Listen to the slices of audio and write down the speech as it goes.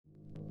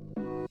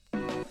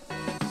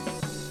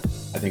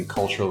think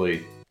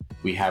culturally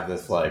we have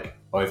this like,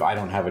 oh, if I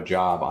don't have a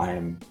job, I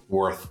am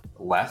worth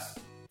less.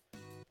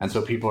 And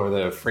so people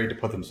are afraid to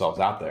put themselves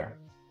out there.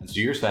 And so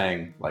you're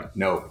saying like,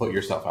 no, put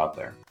yourself out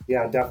there.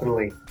 Yeah,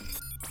 definitely.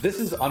 This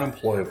is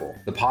Unemployable,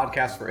 the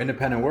podcast for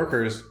independent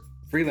workers,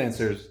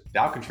 freelancers,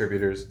 DAO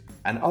contributors,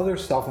 and other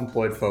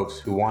self-employed folks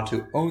who want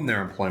to own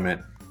their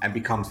employment and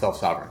become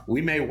self-sovereign.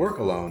 We may work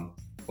alone,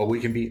 but we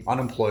can be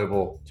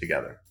unemployable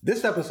together.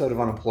 This episode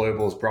of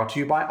Unemployable is brought to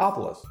you by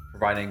Opolis,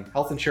 providing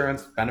health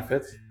insurance,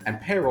 benefits,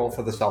 and payroll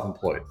for the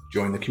self-employed.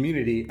 Join the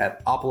community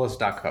at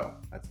opolis.co.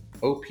 That's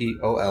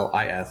opolis.co.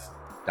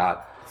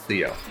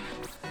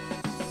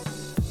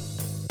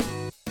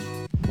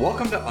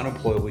 Welcome to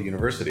Unemployable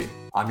University.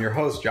 I'm your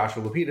host,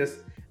 Joshua Lapidus,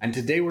 and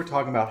today we're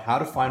talking about how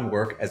to find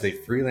work as a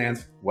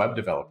freelance web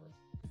developer.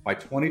 By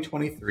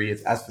 2023,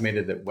 it's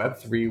estimated that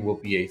Web3 will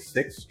be a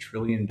 $6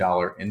 trillion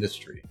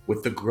industry.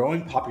 With the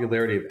growing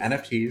popularity of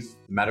NFTs,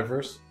 the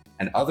metaverse,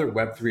 and other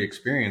Web3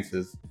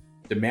 experiences,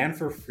 demand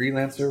for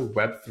freelancer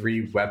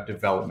Web3 web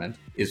development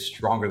is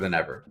stronger than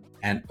ever,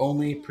 and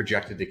only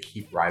projected to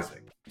keep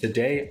rising.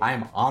 Today, I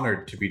am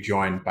honored to be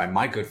joined by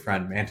my good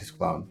friend Mantis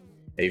Clone,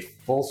 a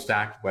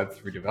full-stack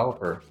Web3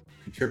 developer,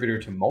 contributor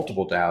to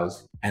multiple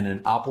DAOs, and an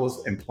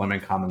Opolis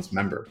Employment Commons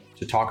member,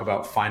 to talk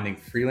about finding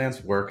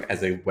freelance work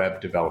as a web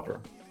developer.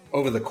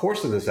 Over the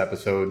course of this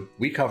episode,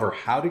 we cover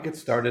how to get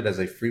started as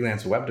a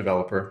freelance web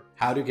developer,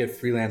 how to get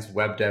freelance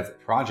web dev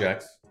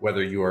projects,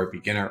 whether you are a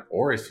beginner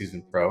or a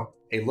seasoned pro,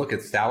 a look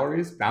at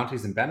salaries,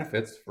 bounties, and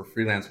benefits for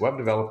freelance web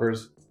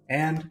developers,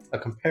 and a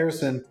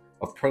comparison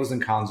of pros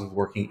and cons of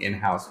working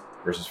in-house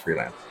versus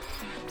freelance.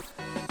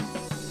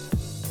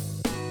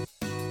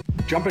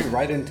 Jumping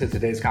right into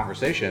today's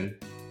conversation,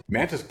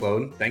 Mantis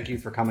Clone, thank you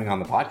for coming on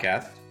the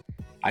podcast.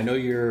 I know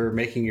you're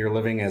making your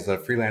living as a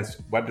freelance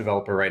web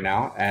developer right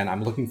now, and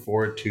I'm looking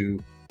forward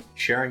to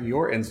sharing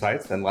your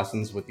insights and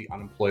lessons with the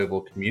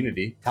Unemployable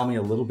community. Tell me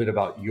a little bit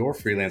about your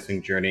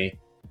freelancing journey.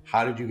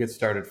 How did you get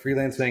started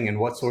freelancing, and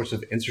what sorts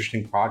of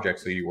interesting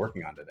projects are you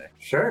working on today?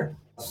 Sure.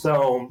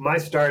 So my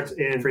start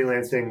in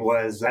freelancing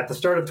was at the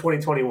start of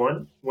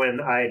 2021 when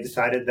I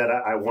decided that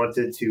I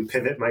wanted to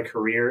pivot my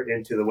career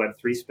into the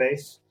Web3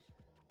 space.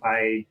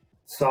 I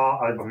saw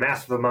a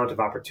massive amount of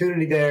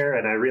opportunity there,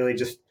 and I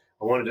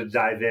wanted to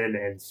dive in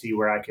and see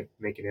where I could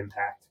make an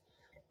impact.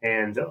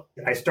 And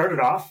I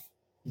started off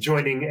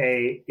joining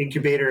a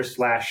incubator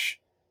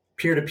 /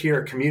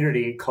 peer-to-peer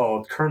community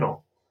called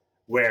Kernel,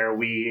 where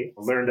we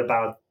learned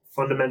about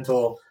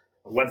fundamental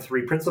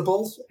Web3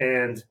 principles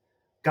and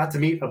got to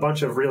meet a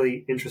bunch of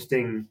really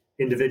interesting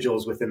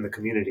individuals within the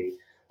community,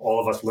 all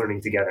of us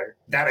learning together.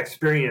 That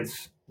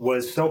experience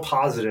was so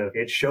positive.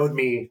 It showed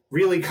me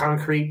really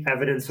concrete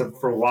evidence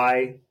for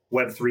why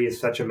Web3 is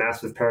such a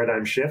massive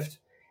paradigm shift,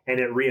 and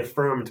it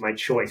reaffirmed my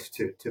choice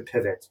to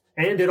pivot.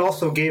 And it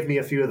also gave me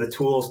a few of the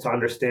tools to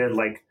understand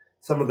like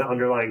some of the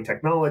underlying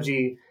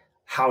technology,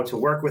 how to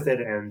work with it,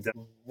 and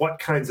what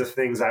kinds of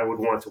things I would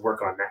want to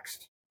work on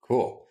next.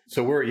 Cool.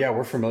 So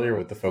we're familiar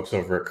with the folks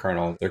over at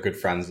Kernel. They're good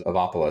friends of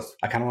Opolis.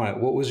 I kind of want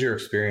to, what was your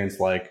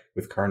experience like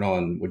with Kernel,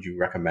 and would you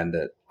recommend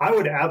it? I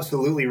would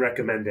absolutely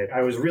recommend it.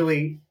 I was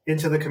really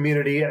into the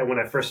community when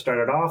I first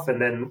started off.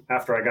 And then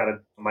after I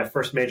got my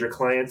first major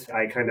client,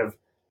 I kind of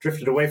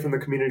drifted away from the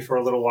community for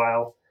a little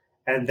while.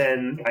 And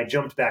then I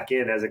jumped back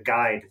in as a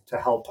guide to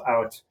help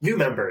out new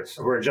members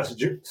who are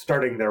just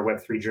starting their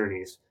Web3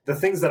 journeys. The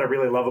things that I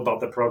really love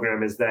about the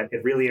program is that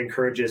it really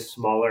encourages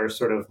smaller,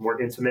 sort of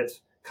more intimate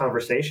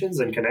conversations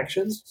and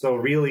connections. So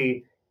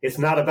really, it's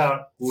not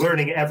about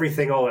learning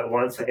everything all at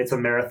once. It's a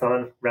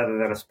marathon rather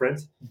than a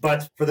sprint.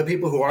 But for the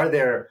people who are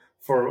there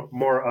for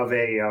more of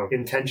a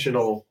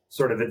intentional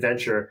sort of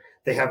adventure,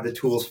 they have the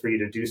tools for you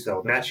to do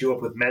so. Match you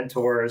up with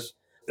mentors.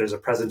 There's a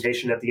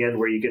presentation at the end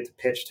where you get to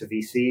pitch to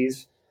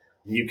VCs.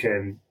 You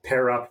can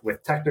pair up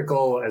with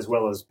technical as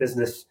well as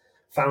business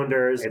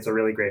founders. It's a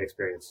really great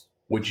experience.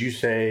 Would you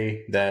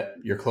say that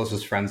your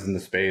closest friends in the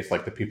space,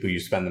 like the people you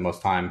spend the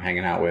most time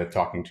hanging out with,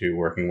 talking to,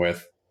 working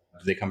with,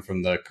 do they come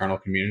from the Kernel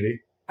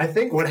community? I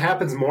think what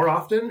happens more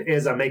often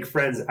is I make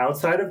friends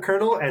outside of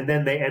Kernel and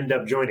then they end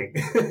up joining.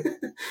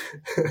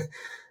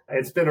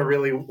 It's been a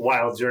really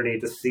wild journey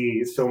to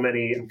see so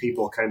many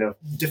people kind of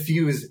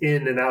diffuse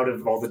in and out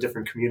of all the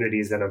different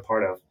communities that I'm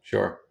part of.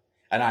 Sure.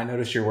 And I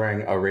noticed you're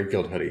wearing a Raid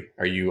Guild hoodie.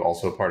 Are you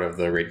also part of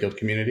the Raid Guild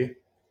community?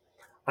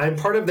 I'm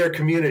part of their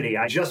community.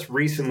 I just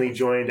recently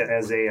joined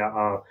as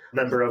a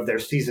member of their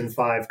Season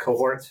 5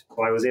 cohort.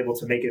 So I was able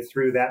to make it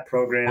through that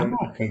program.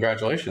 Oh,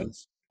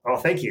 congratulations. Oh,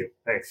 thank you.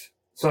 Thanks.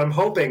 So I'm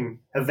hoping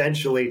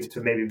eventually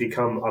to maybe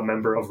become a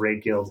member of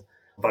Raid Guild,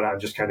 but I'm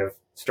just kind of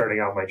starting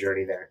out my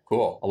journey there.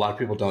 Cool. A lot of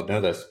people don't know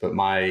this, but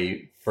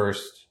my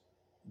first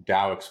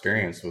DAO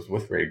experience was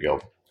with Raid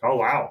Guild. Oh,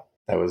 wow.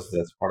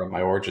 That's part of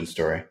my origin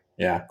story.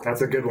 Yeah.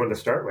 That's a good one to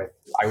start with.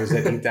 I was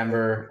at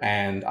Inkdenver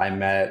and I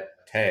met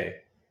Tay.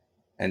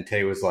 And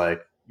Tay was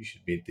like, you should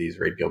meet these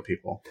Raid Guild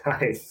people.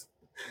 Nice.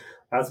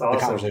 That's awesome.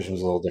 The conversation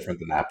was a little different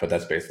than that, but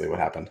that's basically what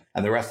happened.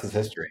 And the rest is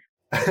history.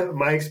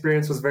 My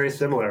experience was very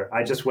similar.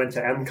 I just went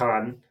to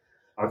MCon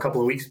a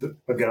couple of weeks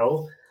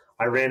ago.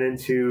 I ran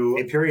into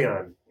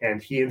Aperion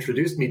and he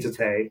introduced me to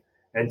Tay,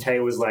 and Tay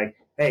was like,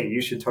 hey,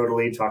 you should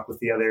totally talk with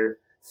the other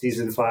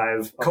season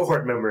 5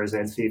 cohort members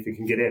and see if you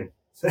can get in.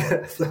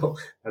 So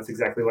that's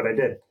exactly what I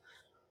did.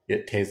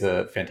 Yeah, Tay's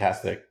a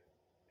fantastic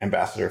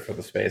ambassador for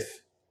the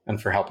space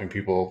and for helping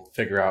people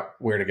figure out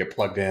where to get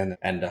plugged in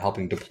and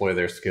helping deploy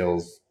their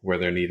skills where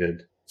they're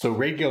needed. So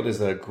Raid Guild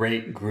is a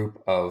great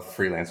group of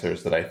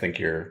freelancers that I think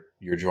you're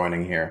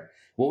joining here.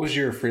 What was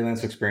your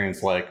freelance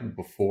experience like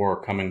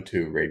before coming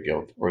to Raid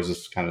Guild, or is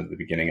this kind of the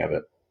beginning of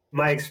it?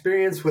 My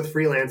experience with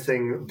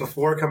freelancing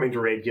before coming to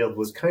Raid Guild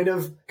was kind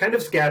of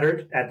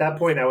scattered. At that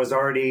point, I was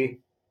already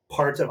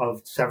part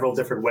of several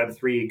different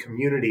Web3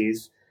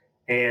 communities.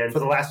 And for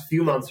the last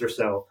few months or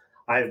so,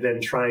 I've been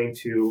trying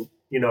to,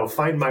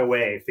 find my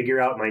way, figure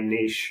out my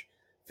niche,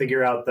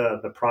 figure out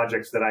the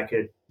projects that I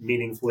could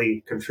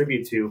meaningfully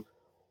contribute to,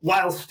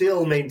 while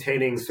still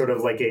maintaining sort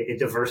of like a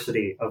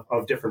diversity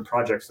of different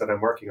projects that I'm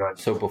working on.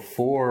 So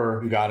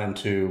before you got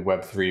into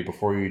Web3,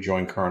 before you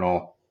joined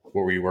Kernel,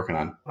 what were you working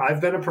on?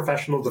 I've been a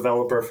professional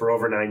developer for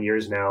over 9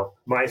 years now.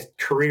 My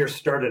career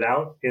started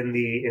out in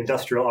the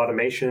industrial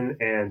automation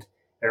and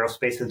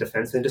aerospace and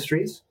defense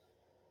industries.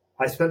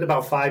 I spent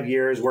about 5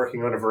 years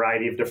working on a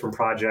variety of different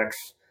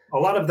projects, a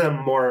lot of them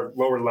more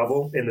lower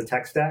level in the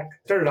tech stack.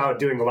 Started out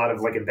doing a lot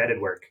of like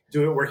embedded work,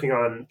 working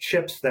on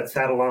chips that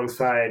sat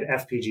alongside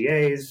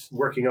FPGAs,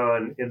 working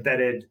on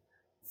embedded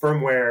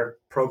firmware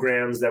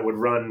programs that would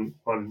run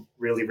on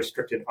really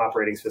restricted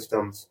operating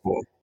systems.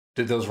 Cool.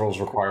 Did those roles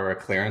require a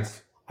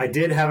clearance? I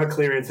did have a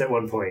clearance at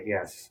one point,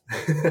 yes.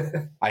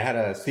 I had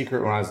a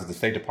secret when I was at the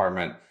State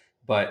Department,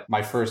 but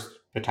my first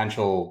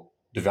potential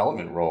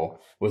development role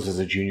was as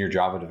a junior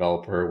Java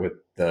developer with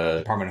the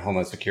Department of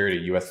Homeland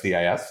Security,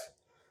 USCIS.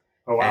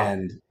 Oh, wow.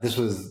 And this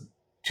was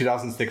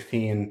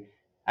 2016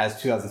 as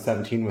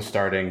 2017 was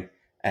starting,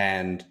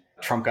 and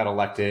Trump got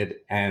elected,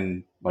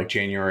 and like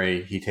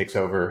January, he takes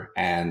over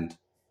and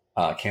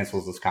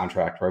cancels this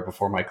contract right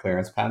before my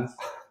clearance pens.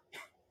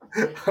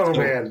 Oh,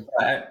 man.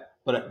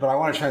 But I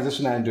want to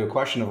transition that into a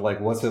question of like,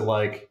 what's it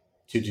like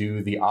to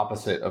do the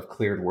opposite of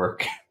cleared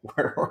work,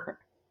 where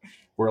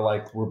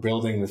we're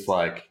building this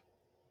like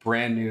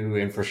brand new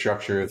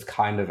infrastructure. It's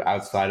kind of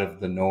outside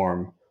of the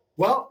norm.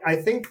 Well, I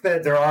think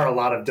that there are a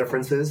lot of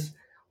differences.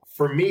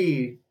 For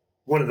me,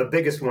 one of the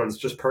biggest ones,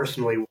 just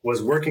personally,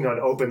 was working on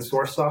open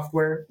source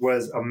software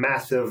was a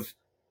massive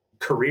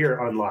career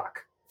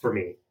unlock for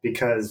me,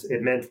 because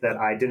it meant that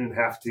I didn't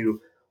have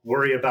to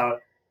worry about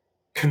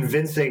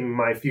convincing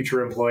my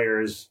future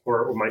employers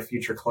or my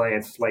future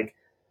clients, like,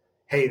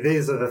 hey,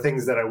 these are the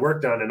things that I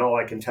worked on, and all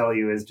I can tell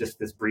you is just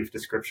this brief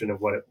description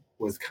of what it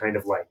was kind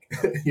of like.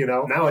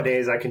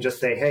 Nowadays I can just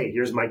say, hey,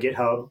 here's my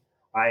GitHub.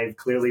 I've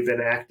clearly been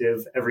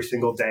active every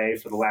single day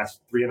for the last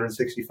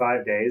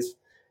 365 days.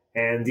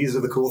 And these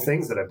are the cool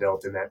things that I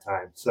built in that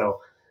time. So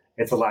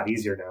it's a lot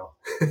easier now.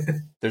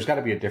 There's got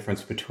to be a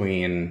difference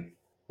between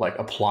like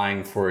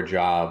applying for a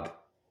job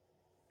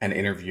and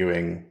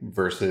interviewing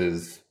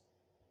versus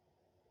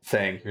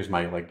saying, here's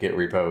my like Git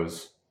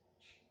repos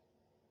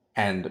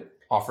and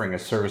offering a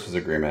services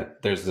agreement.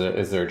 Is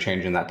there a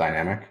change in that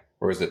dynamic,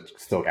 or is it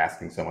still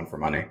asking someone for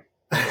money?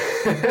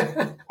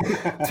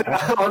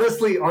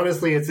 Honestly,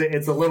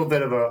 it's a little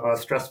bit of a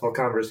stressful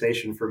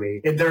conversation for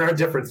me. There are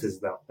differences,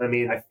 though. I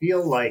mean, I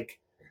feel like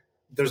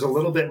there's a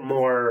little bit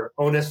more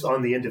onus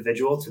on the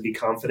individual to be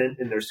confident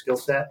in their skill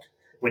set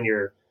when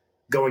you're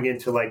going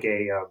into like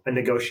a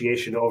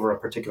negotiation over a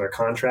particular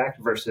contract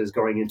versus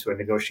going into a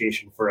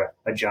negotiation for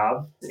a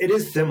job. It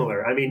is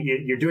similar. I mean,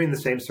 you're doing the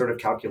same sort of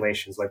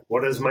calculations, like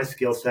what is my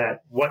skill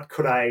set? What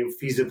could I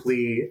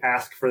feasibly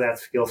ask for that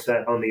skill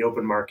set on the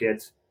open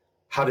market?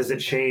 How does it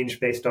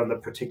change based on the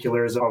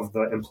particulars of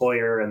the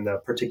employer and the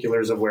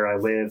particulars of where I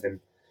live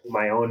and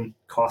my own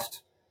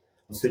cost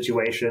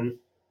situation?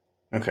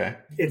 Okay.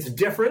 It's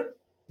different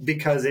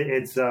because it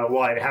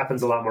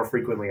happens a lot more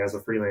frequently as a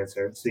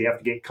freelancer. So you have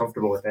to get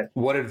comfortable with it.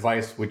 What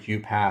advice would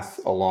you pass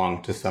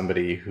along to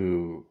somebody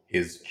who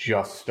is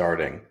just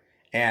starting?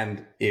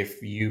 And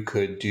if you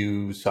could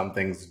do some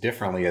things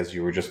differently as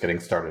you were just getting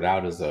started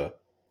out as a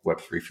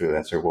Web3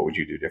 freelancer, what would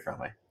you do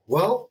differently?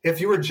 Well, if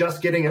you were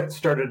just getting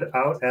started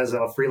out as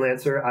a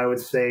freelancer, I would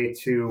say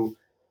to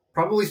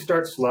probably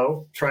start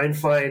slow, try and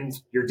find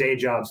your day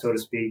job, so to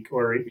speak,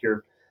 or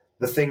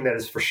the thing that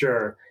is for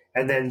sure,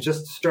 and then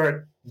just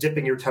start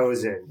dipping your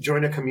toes in.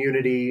 Join a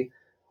community,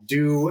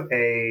 do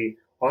a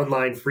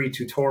online free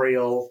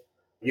tutorial.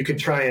 You could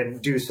try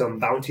and do some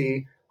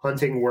bounty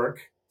hunting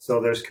work.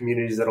 So there's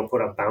communities that'll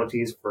put up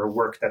bounties for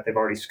work that they've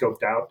already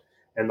scoped out,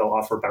 and they'll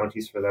offer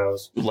bounties for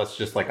those. Let's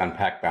just like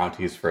unpack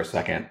bounties for a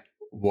second.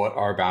 What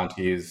are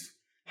bounties?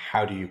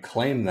 How do you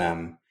claim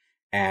them?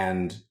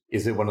 And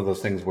is it one of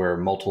those things where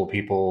multiple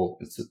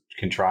people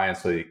can try and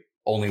so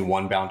only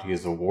one bounty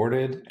is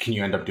awarded? Can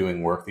you end up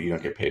doing work that you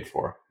don't get paid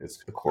for?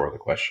 It's the core of the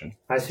question.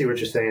 I see what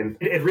you're saying.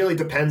 It really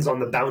depends on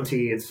the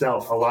bounty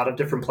itself. A lot of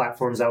different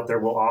platforms out there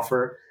will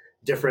offer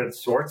different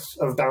sorts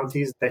of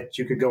bounties that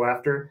you could go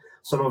after.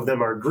 Some of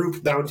them are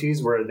group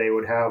bounties where they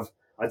would have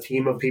a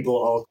team of people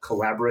all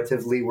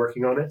collaboratively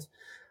working on it.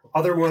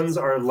 Other ones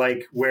are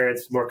like where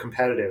it's more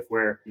competitive,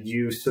 where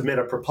you submit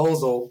a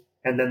proposal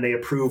and then they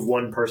approve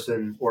one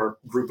person or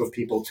group of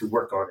people to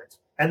work on it.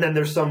 And then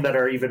there's some that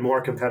are even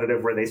more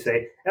competitive where they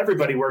say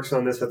everybody works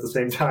on this at the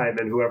same time,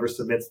 and whoever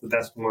submits the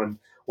best one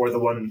or the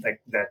one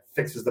that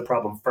fixes the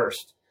problem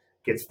first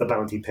gets the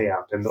bounty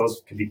payout. And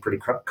those can be pretty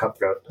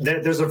cutthroat.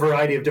 There's a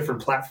variety of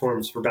different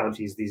platforms for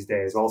bounties these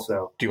days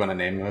also. Do you want to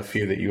name a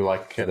few that you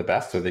like the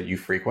best or that you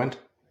frequent?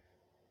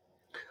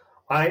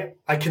 I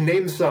can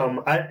name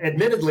some.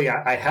 Admittedly,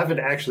 I haven't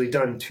actually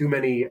done too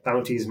many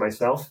bounties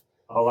myself.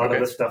 A lot of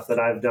the stuff that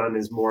I've done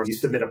is more you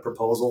submit a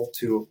proposal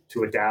to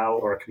a DAO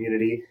or a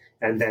community,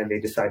 and then they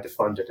decide to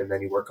fund it, and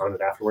then you work on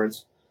it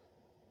afterwards.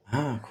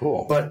 Ah,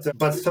 cool.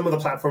 But some of the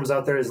platforms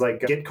out there is like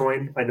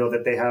Gitcoin. I know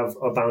that they have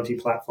a bounty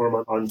platform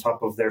on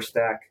top of their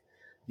stack.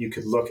 You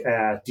could look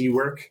at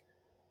Dwork,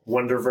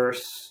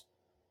 Wonderverse.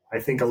 I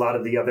think a lot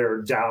of the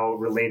other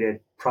DAO-related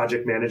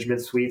project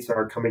management suites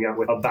are coming out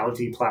with a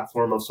bounty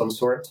platform of some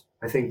sort.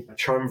 I think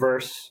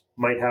Charmverse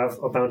might have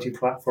a bounty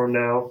platform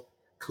now.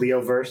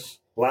 Clioverse,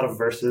 a lot of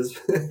verses.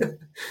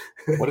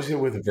 What is it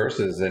with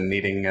verses and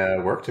needing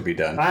work to be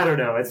done? I don't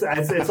know.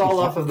 It's all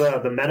off of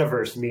the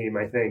metaverse meme,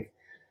 I think.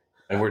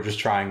 And we're just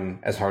trying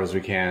as hard as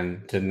we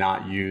can to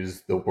not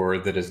use the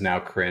word that is now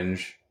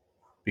cringe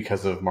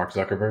because of Mark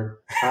Zuckerberg.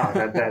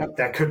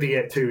 That could be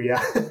it too,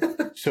 yeah.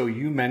 So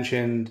you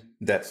mentioned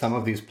that some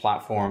of these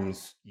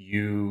platforms,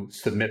 you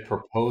submit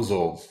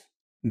proposals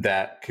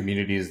that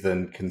communities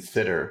then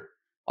consider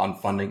on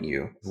funding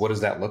you. What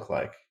does that look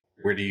like?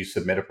 Where do you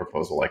submit a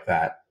proposal like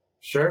that?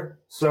 Sure.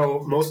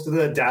 So most of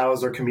the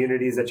DAOs or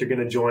communities that you're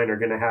going to join are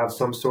going to have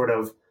some sort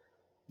of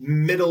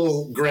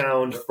middle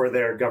ground for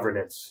their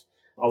governance.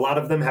 A lot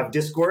of them have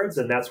Discords,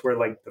 and that's where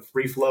like the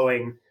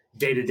free-flowing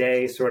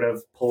day-to-day sort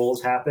of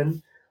polls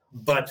happen.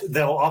 But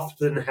they'll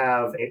often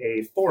have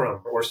a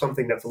forum or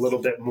something that's a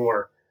little bit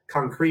more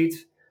concrete,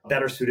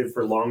 better suited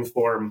for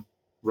long-form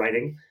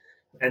writing.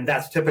 And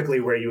that's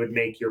typically where you would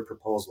make your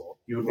proposal.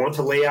 You would want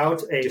to lay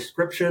out a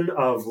description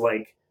of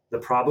like the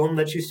problem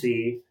that you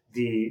see,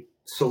 the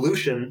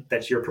solution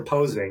that you're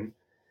proposing,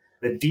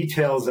 the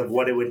details of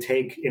what it would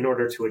take in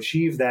order to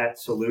achieve that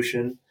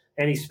solution,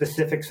 any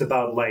specifics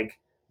about like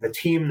the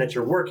team that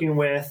you're working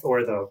with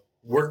or the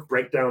work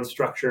breakdown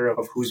structure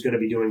of who's going to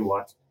be doing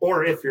what.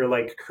 Or if you're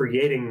like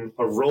creating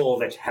a role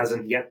that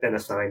hasn't yet been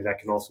assigned, that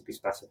can also be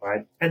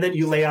specified. And then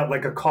you lay out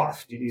like a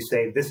cost. You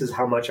say, this is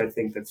how much I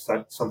think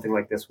that something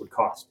like this would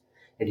cost.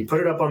 And you put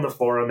it up on the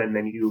forum, and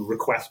then you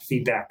request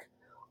feedback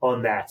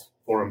on that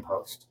forum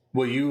post.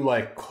 Will you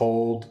like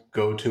cold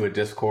go to a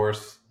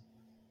discourse?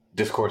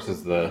 Discourse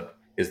is the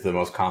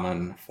most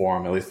common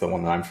forum, at least the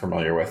one that I'm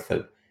familiar with,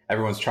 that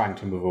everyone's trying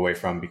to move away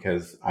from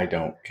because I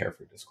don't care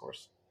for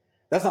discourse.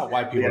 That's not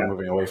why people are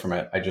moving away from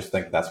it. I just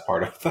think that's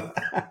part of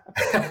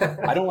it.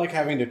 I don't like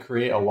having to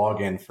create a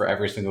login for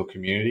every single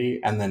community,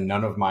 and then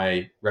none of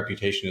my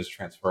reputation is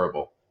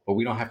transferable. But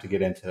we don't have to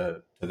get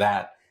into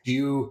that. Do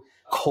you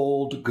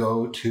cold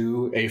go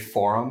to a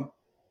forum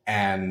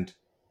and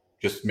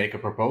just make a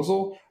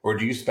proposal, or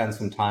do you spend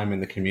some time in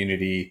the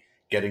community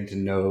getting to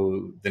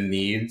know the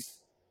needs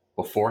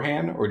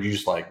beforehand, or do you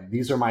just like,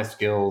 these are my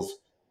skills,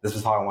 this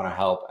is how I want to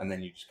help, and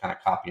then you just kind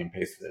of copy and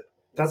paste it?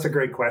 That's a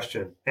great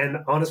question.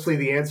 And honestly,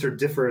 the answer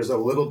differs a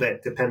little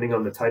bit depending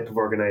on the type of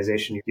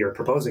organization you're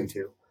proposing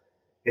to.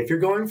 If you're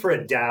going for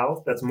a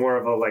DAO, that's more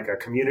of a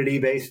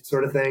community-based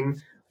sort of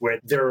thing, where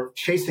they're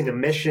chasing a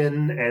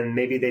mission and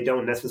maybe they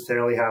don't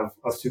necessarily have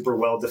a super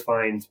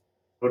well-defined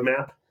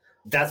roadmap,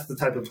 that's the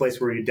type of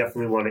place where you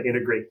definitely want to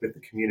integrate with the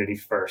community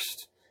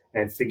first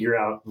and figure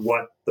out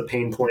what the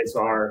pain points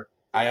are.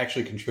 I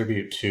actually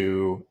contribute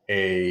to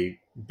a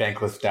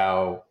Bankless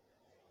DAO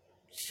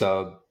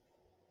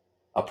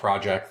a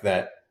project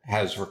that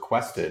has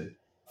requested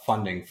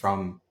funding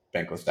from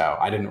Bankless DAO.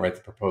 I didn't write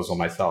the proposal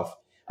myself,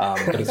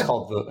 but it's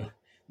called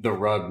the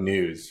Rug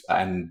News.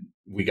 And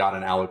we got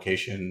an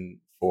allocation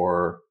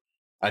for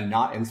a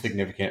not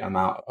insignificant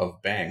amount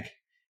of bank.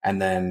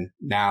 And then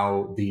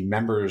now the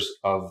members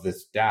of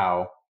this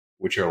DAO,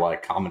 which are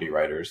like comedy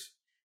writers,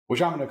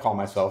 which I'm going to call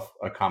myself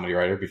a comedy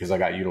writer because I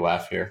got you to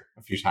laugh here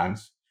a few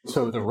times.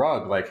 So the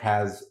Rug like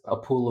has a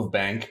pool of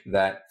bank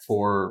that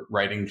for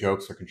writing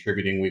jokes or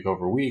contributing week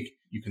over week,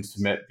 you can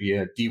submit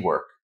via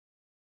Dwork,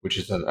 which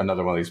is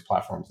another one of these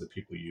platforms that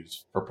people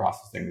use for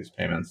processing these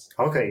payments.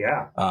 Okay,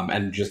 yeah.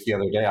 And just the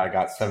other day, I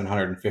got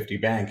 750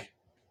 bank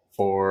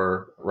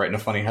for writing a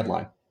funny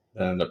headline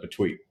that ended up a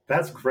tweet.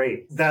 That's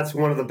great. That's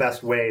one of the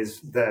best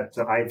ways that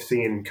I've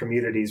seen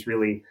communities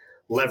really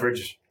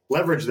leverage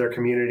their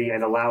community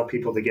and allow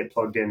people to get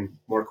plugged in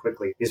more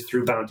quickly is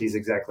through bounties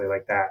exactly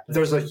like that.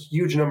 There's a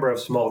huge number of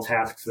small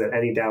tasks that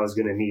any DAO is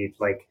going to need.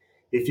 Like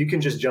if you can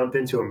just jump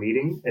into a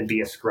meeting and be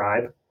a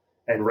scribe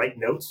and write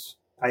notes,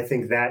 I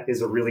think that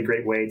is a really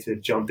great way to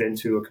jump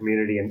into a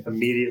community and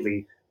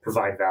immediately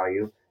provide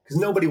value because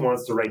nobody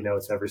wants to write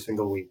notes every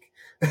single week.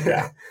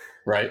 Yeah,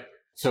 right.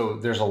 So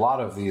there's a lot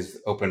of these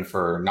open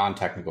for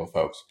non-technical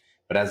folks,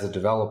 but as a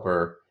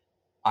developer,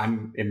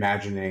 I'm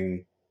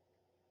imagining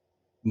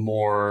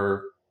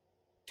more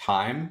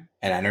time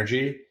and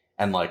energy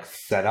and like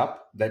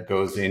setup that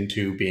goes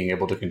into being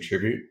able to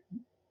contribute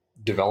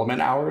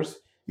development hours.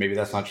 Maybe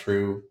that's not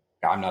true.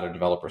 I'm not a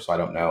developer, so I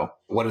don't know.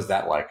 What is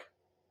that like?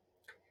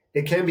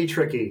 It can be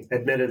tricky,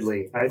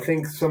 admittedly. I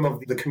think some of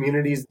the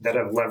communities that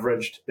have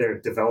leveraged their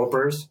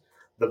developers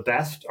the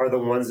best are the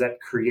ones that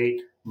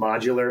create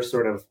modular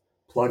sort of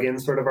plug-in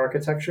sort of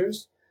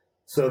architectures,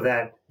 so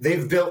that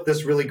they've built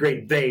this really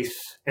great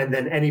base and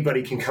then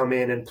anybody can come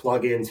in and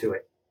plug into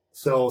it.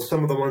 So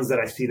some of the ones that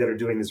I see that are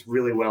doing this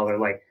really well are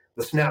like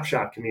the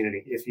Snapshot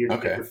community. If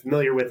you're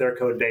familiar with their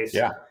code base,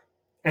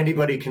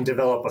 anybody can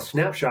develop a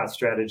snapshot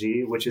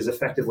strategy, which is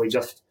effectively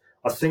just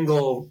a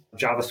single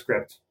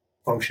JavaScript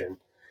function.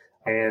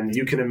 And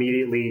you can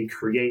immediately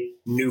create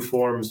new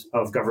forms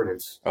of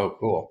governance. Oh,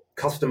 cool.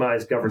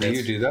 Customized governance. Do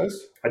you do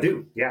those? I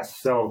do, yes.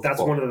 So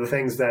that's one of the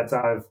things that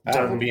I've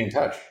done. We'll be in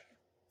touch.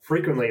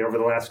 Frequently over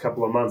the last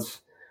couple of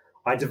months.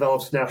 I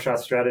developed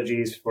snapshot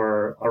strategies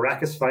for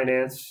Arrakis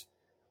Finance,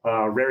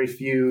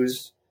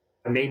 Rarifuse.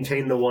 I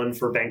maintain the one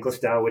for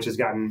Bankless DAO, which has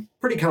gotten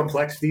pretty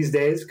complex these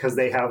days because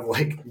they have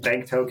like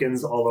bank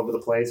tokens all over the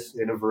place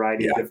in a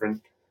variety of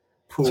different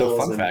pools. So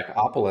fun fact,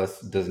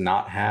 Opolis does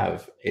not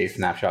have a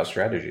snapshot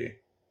strategy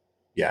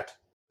yet.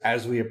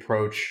 As we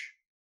approach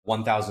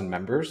 1,000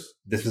 members,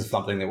 this is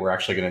something that we're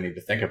actually going to need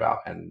to think about.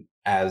 And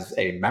as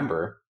a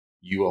member,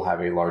 you will have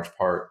a large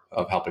part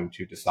of helping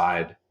to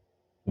decide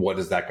what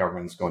is that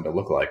governance going to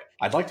look like.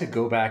 I'd like to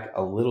go back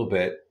a little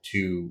bit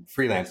to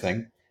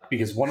freelancing,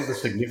 because one of the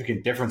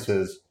significant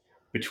differences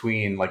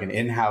between like an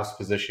in-house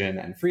position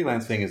and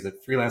freelancing is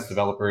that freelance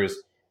developers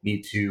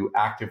need to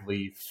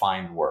actively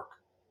find work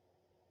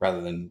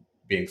rather than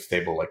being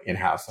stable like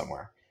in-house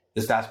somewhere.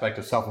 This aspect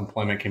of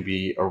self-employment can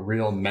be a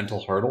real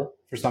mental hurdle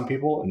for some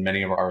people and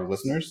many of our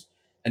listeners,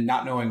 and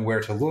not knowing where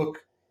to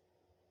look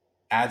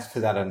adds to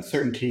that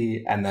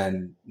uncertainty and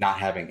then not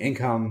having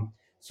income.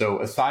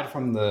 So aside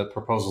from the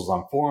proposals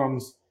on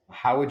forums,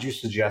 how would you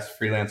suggest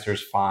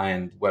freelancers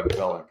find web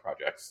development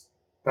projects?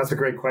 That's a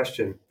great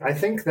question. I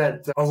think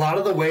that a lot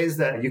of the ways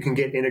that you can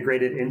get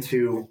integrated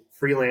into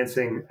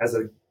freelancing as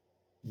a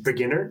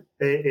beginner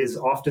is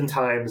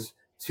oftentimes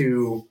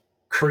to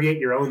create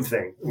your own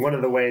thing. One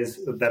of the ways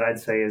that I'd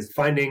say is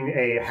finding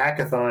a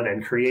hackathon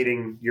and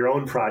creating your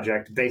own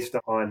project based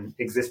on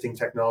existing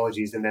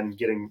technologies and then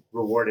getting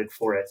rewarded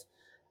for it,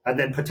 and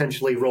then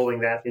potentially rolling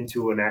that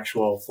into an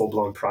actual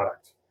full-blown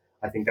product.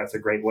 I think that's a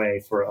great way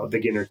for a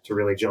beginner to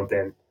really jump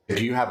in.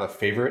 Do you have a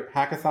favorite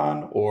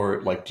hackathon,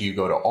 or like, do you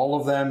go to all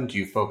of them? Do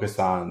you focus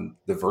on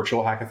the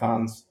virtual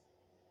hackathons?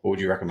 What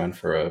would you recommend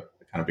for a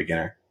kind of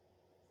beginner?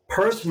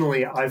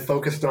 Personally, I've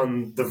focused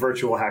on the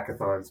virtual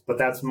hackathons, but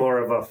that's more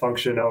of a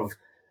function of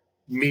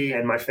me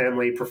and my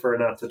family prefer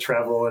not to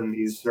travel in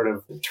these sort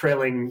of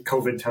trailing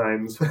COVID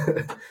times.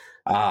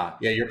 Yeah,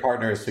 your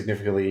partner is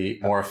significantly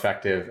more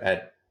effective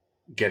at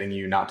getting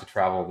you not to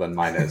travel than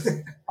mine is.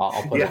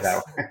 I'll put it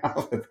that way.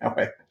 I'll put it that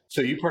way.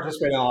 So you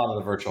participate in a lot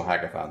of the virtual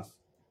hackathons.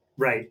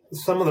 Right.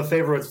 Some of the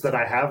favorites that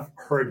I have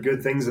heard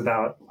good things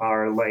about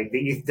are like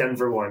the ETH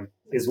Denver one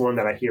is one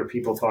that I hear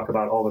people talk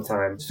about all the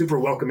time. Super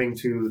welcoming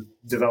to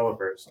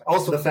developers.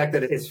 Also, the fact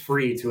that it's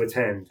free to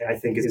attend, I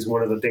think, is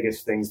one of the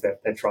biggest things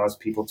that draws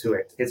people to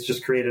it. It's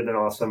just created an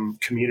awesome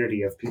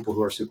community of people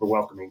who are super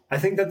welcoming. I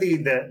think that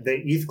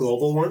the ETH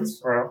Global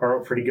ones are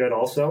pretty good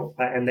also,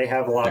 and they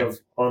have a lot of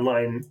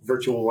online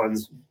virtual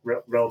ones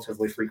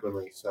relatively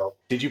frequently. So,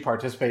 did you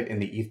participate in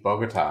the ETH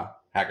Bogota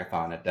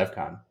hackathon at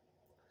DevCon?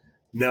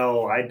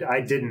 No,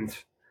 I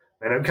didn't.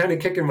 And I'm kind of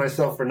kicking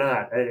myself for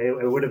not.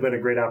 It would have been a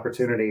great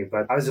opportunity,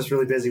 but I was just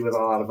really busy with a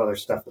lot of other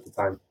stuff at the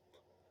time.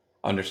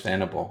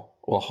 Understandable.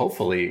 Well,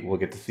 hopefully we'll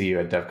get to see you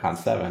at DevCon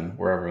 7,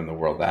 wherever in the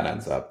world that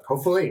ends up.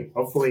 Hopefully.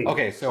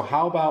 Okay, so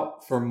how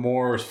about for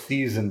more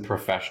seasoned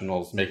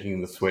professionals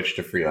making the switch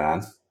to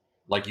freelance,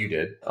 like you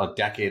did, a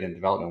decade in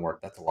development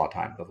work? That's a lot of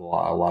time. That's a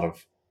lot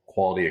of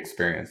quality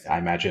experience. I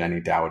imagine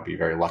any DAO would be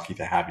very lucky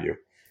to have you.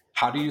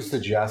 How do you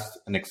suggest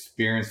an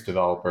experienced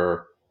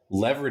developer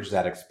leverage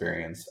that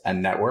experience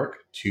and network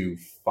to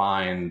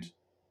find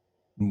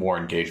more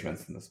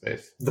engagements in the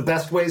space? The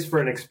best ways for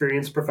an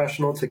experienced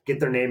professional to get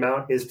their name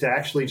out is to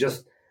actually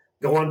just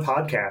go on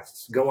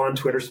podcasts, go on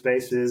Twitter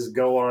Spaces,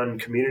 go on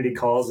community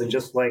calls, and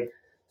just like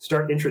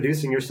start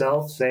introducing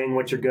yourself, saying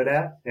what you're good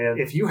at. And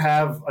if you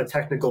have a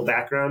technical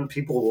background,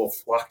 people will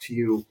flock to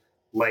you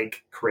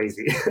like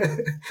crazy.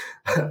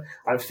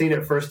 I've seen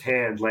it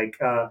firsthand. Like,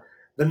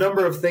 the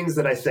number of things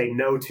that I say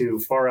no to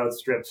far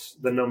outstrips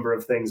the number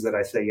of things that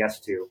I say yes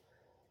to.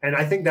 And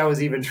I think that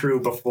was even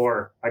true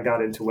before I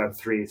got into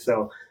Web3.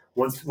 So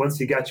once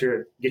you get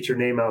your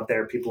name out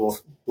there, people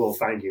will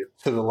find you.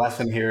 So the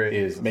lesson here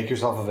is make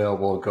yourself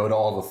available, go to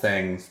all the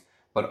things,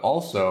 but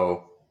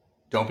also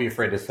don't be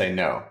afraid to say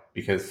no,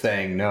 because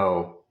saying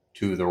no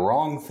to the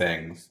wrong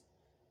things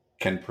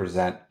can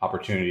present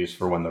opportunities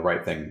for when the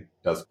right thing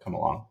does come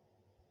along.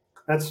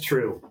 That's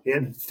true.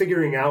 And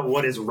figuring out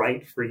what is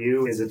right for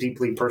you is a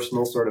deeply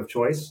personal sort of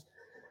choice.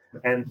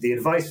 And the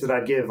advice that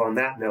I give on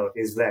that note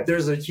is that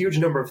there's a huge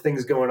number of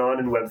things going on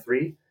in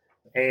Web3.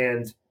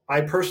 And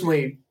I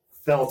personally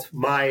felt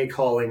my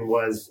calling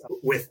was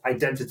with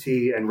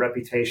identity and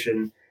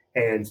reputation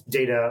and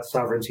data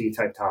sovereignty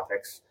type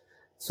topics.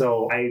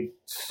 So I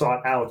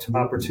sought out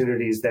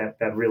opportunities that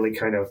really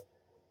kind of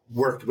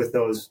worked with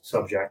those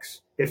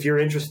subjects. If you're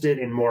interested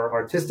in more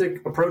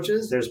artistic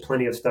approaches, there's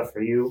plenty of stuff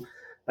for you.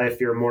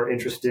 If you're more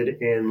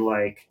interested in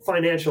like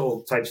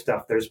financial type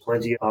stuff, there's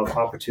plenty of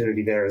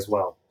opportunity there as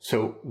well.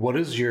 So what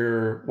is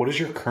your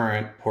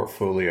current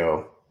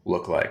portfolio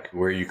look like?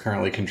 Where are you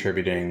currently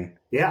contributing?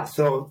 Yeah,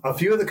 so a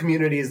few of the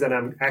communities that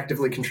I'm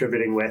actively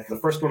contributing with, the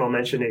first one I'll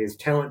mention is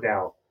Talent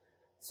DAO.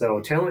 So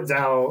Talent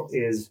DAO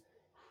is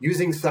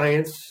using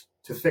science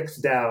to fix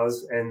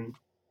DAOs, and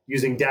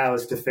using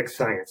DAOs to fix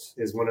science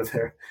is one of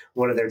their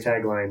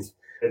taglines.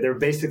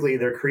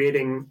 They're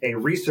creating a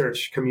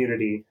research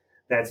community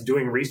that's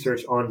doing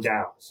research on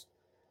DAOs.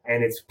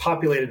 And it's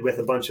populated with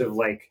a bunch of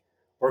like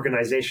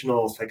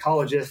organizational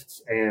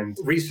psychologists and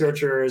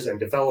researchers and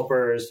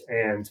developers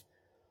and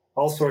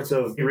all sorts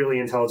of really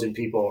intelligent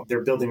people.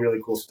 They're building really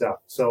cool stuff.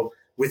 So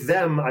with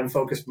them, I'm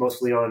focused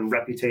mostly on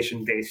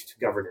reputation-based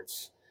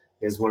governance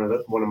is one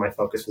of my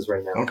focuses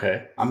right now.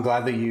 Okay. I'm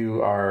glad that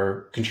you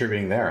are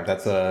contributing there.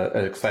 That's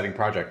an exciting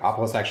project.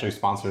 Opolis actually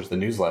sponsors the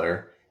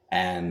newsletter,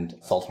 and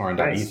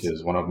Saltoran.eth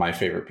is one of my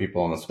favorite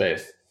people in the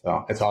space.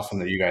 So it's awesome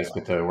that you guys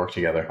get to work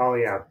together. Oh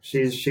yeah,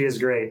 she is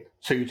great.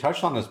 So you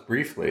touched on this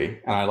briefly,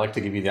 and I'd like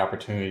to give you the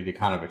opportunity to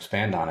kind of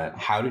expand on it.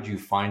 How did you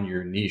find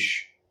your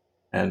niche,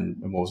 and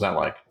what was that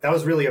like? That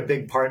was really a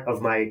big part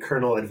of my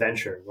kernel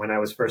adventure when I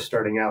was first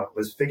starting out,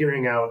 was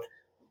figuring out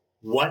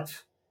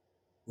what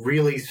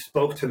really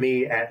spoke to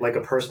me at like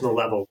a personal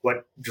level,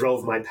 what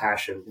drove my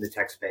passion in the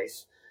tech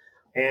space.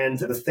 And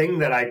the thing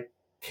that I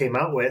came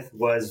out with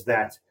was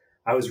that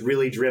I was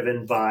really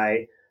driven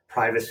by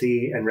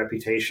privacy and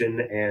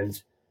reputation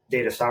and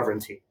data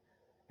sovereignty.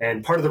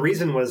 And part of the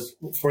reason was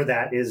for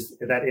that is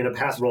that in a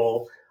past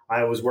role,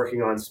 I was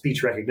working on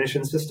speech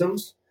recognition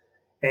systems,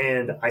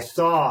 and I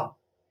saw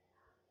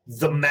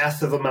the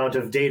massive amount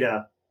of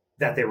data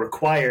that they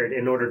required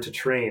in order to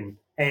train.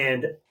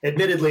 And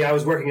admittedly, I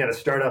was working at a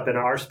startup and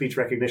our speech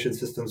recognition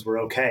systems were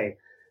okay.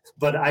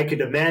 But I could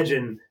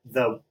imagine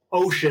the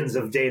oceans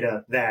of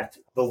data that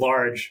the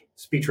large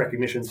speech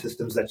recognition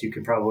systems that you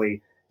can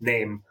probably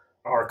name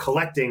are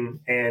collecting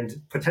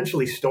and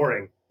potentially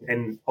storing.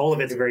 And all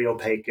of it's very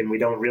opaque and we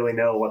don't really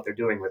know what they're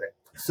doing with it.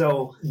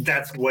 So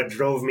that's what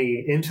drove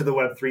me into the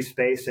Web3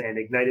 space and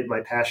ignited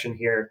my passion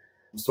here.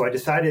 So I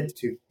decided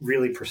to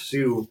really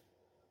pursue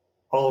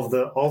all of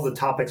the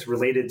topics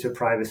related to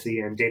privacy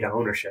and data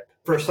ownership.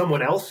 For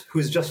someone else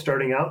who's just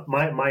starting out,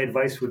 my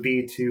advice would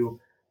be to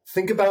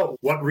think about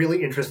what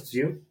really interests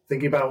you,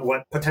 think about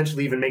what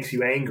potentially even makes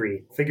you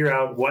angry, figure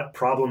out what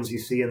problems you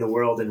see in the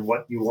world and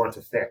what you want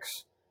to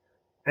fix.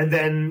 And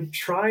then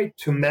try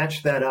to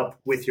match that up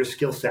with your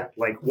skill set.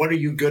 Like, what are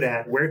you good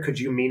at? Where could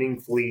you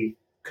meaningfully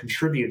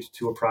contribute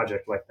to a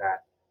project like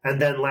that?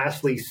 And then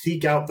lastly,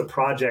 seek out the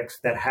projects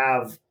that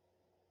have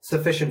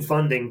sufficient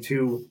funding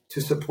to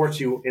support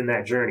you in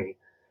that journey.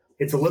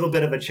 It's a little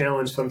bit of a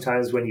challenge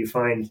sometimes when you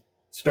find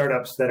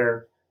startups that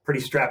are pretty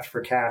strapped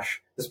for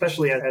cash,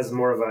 especially as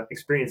more of an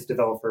experienced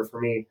developer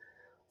for me.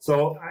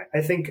 So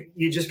I think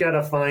you just got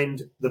to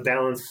find the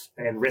balance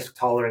and risk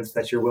tolerance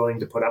that you're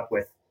willing to put up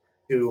with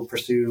to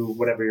pursue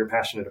whatever you're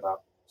passionate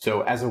about.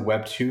 So as a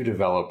Web2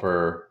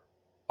 developer,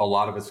 a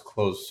lot of it's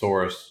closed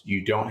source.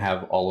 You don't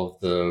have all of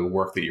the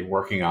work that you're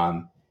working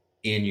on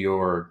in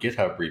your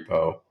GitHub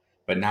repo.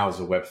 But now as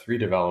a Web3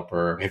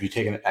 developer, have you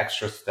taken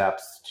extra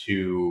steps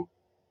to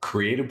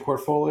create a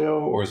portfolio?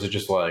 Or is it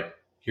just like,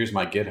 here's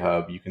my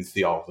GitHub, you can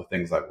see all of the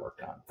things I've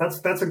worked on?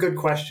 That's a good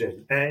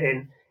question.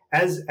 And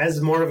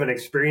as more of an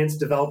experienced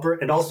developer,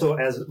 and also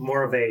as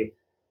more of a,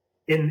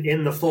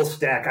 in the full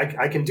stack,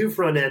 I can do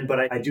front end,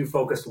 but I do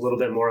focus a little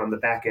bit more on the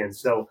back end.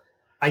 So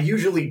I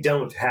usually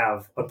don't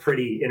have a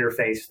pretty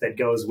interface that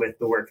goes with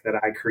the work that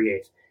I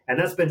create. And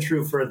that's been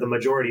true for the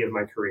majority of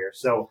my career.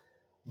 So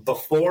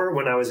before,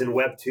 when I was in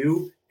Web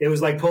 2, it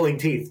was like pulling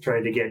teeth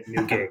trying to get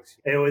new gigs.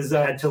 It was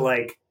to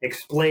like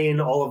explain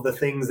all of the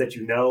things that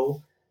you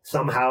know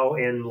somehow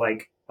in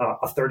like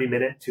a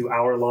 30-minute to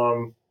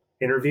hour-long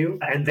interview.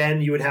 And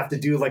then you would have to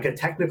do like a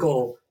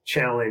technical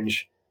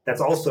challenge that's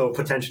also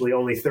potentially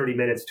only 30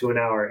 minutes to an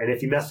hour. And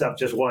if you mess up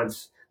just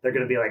once, they're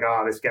going to be like,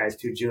 oh, this guy's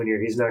too junior.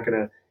 He's not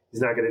going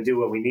to do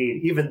what we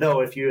need. Even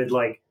though if you had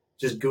like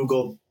just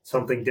Googled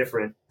something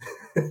different,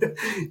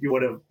 you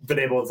would have been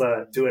able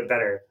to do it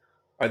better.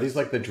 Are these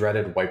like the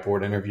dreaded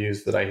whiteboard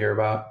interviews that I hear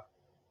about?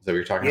 Is that what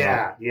you're talking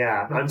about?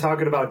 Yeah. I'm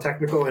talking about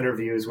technical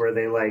interviews where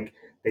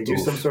they do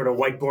some sort of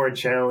whiteboard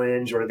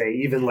challenge, or they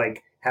even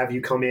like have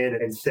you come in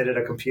and sit at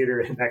a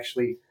computer and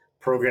actually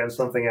program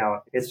something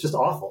out. It's just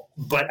awful.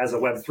 But as a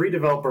Web3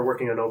 developer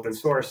working on open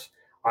source,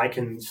 I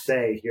can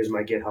say, here's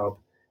my GitHub.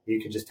 You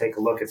can just take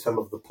a look at some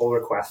of the pull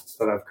requests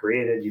that I've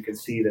created. You can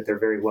see that they're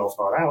very well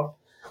thought out.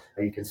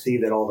 You can see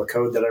that all the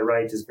code that I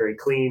write is very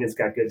clean. It's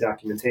got good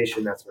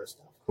documentation, that sort of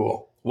stuff.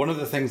 Cool. One of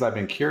the things I've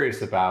been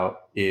curious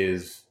about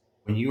is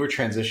when you were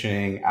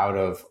transitioning out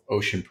of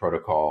Ocean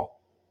Protocol,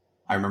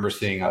 I remember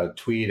seeing a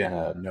tweet and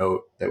a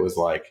note that was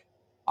like,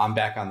 I'm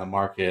back on the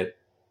market.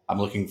 I'm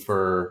looking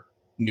for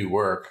new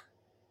work.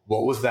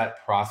 What was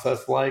that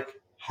process like?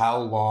 How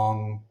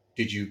long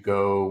did you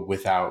go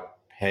without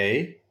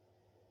pay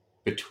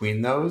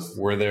between those?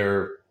 Were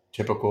there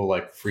typical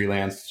like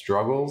freelance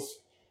struggles?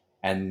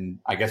 And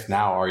I guess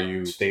now, are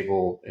you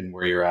stable in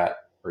where you're at,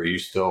 or are you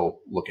still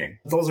looking?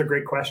 Those are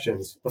great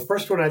questions. The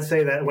first one, I'd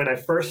say that when I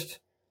first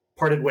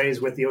parted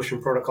ways with the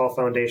Ocean Protocol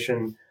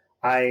Foundation,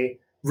 I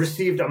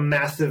received a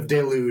massive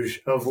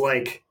deluge of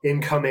like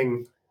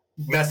incoming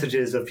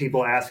messages of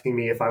people asking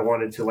me if I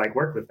wanted to like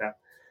work with them.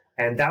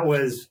 And that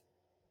was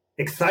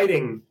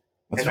exciting.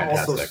 That's and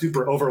fantastic. Also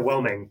super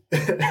overwhelming.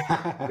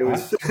 It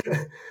was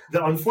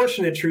the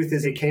unfortunate truth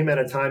is it came at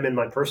a time in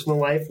my personal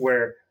life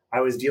where I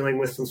was dealing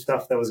with some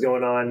stuff that was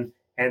going on,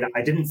 and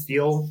I didn't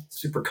feel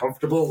super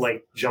comfortable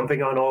like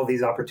jumping on all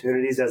these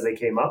opportunities as they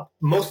came up,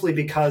 mostly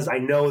because I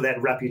know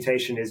that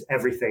reputation is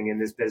everything in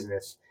this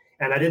business.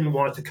 And I didn't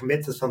want to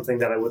commit to something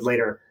that I would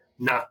later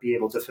not be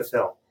able to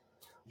fulfill.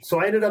 So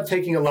I ended up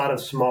taking a lot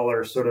of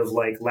smaller, sort of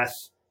like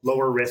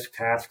lower risk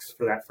tasks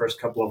for that first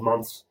couple of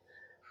months.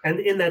 And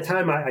in that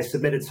time, I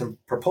submitted some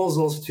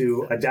proposals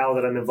to a DAO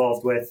that I'm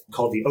involved with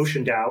called the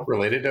Ocean DAO.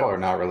 Related to or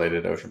not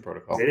related to Ocean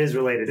Protocol? It is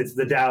related. It's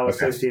the DAO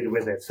associated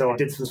with it. So I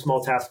did some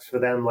small tasks for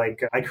them,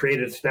 like I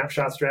created a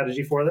snapshot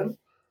strategy for them.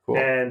 Cool.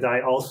 And I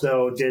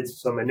also did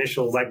some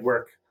initial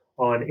legwork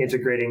on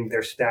integrating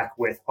their stack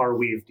with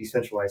Arweave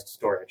decentralized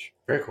storage.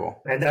 Very cool.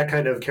 And that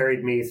kind of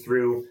carried me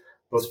through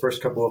those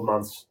first couple of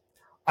months.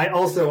 I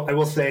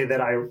will say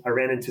that I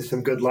ran into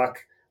some good luck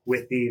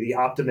with the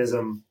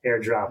Optimism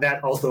airdrop.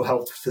 That also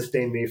helped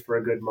sustain me for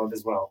a good month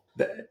as well.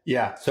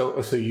 Yeah.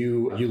 So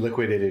you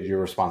liquidated your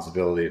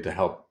responsibility to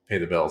help pay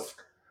the bills.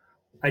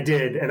 I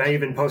did. And I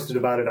even posted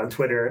about it on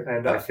Twitter,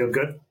 and I feel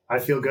good. I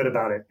feel good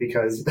about it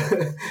because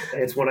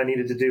it's what I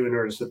needed to do in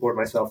order to support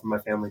myself and my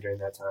family during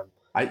that time.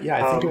 I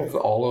think of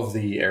all of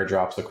the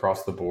airdrops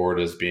across the board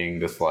as being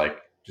this like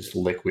just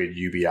liquid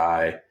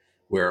UBI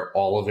where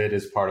all of it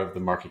is part of the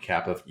market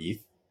cap of ETH.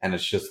 And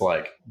it's just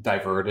like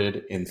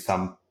diverted in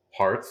some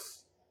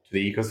parts to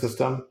the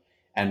ecosystem.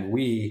 And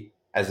we,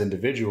 as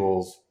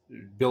individuals,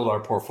 build our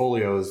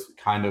portfolios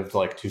kind of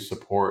like to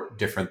support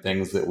different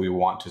things that we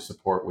want to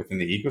support within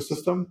the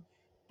ecosystem.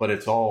 But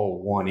it's all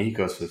one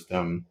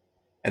ecosystem.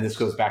 And this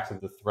goes back to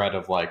the thread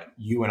of like,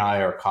 you and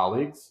I are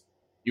colleagues.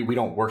 We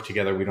don't work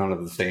together. We don't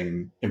have the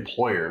same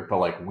employer, but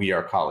like we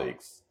are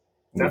colleagues.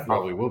 We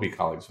probably will be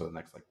colleagues for the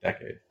next like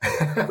decade,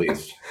 at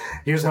least.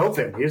 Here's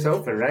hoping,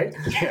 right?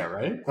 Yeah,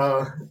 right?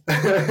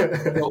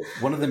 Well,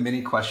 one of the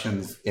many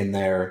questions in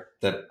there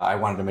that I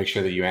wanted to make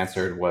sure that you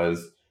answered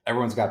was,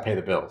 everyone's got to pay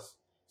the bills.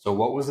 So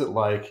what was it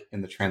like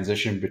in the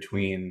transition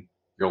between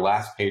your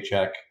last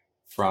paycheck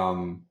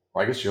from,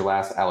 or I guess your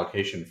last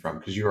allocation from,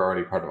 because you were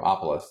already part of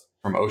Opolis,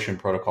 from Ocean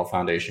Protocol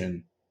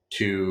Foundation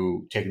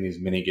to taking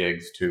these mini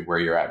gigs to where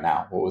you're at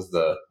now? Was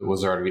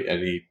there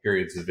any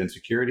periods of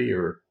insecurity,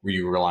 or were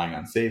you relying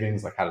on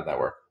savings? Like, how did that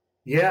work?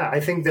 Yeah, I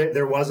think that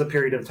there was a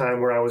period of time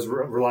where I was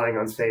relying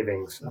on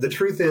savings. The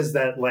truth is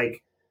that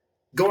like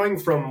going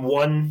from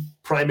one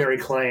primary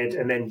client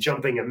and then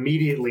jumping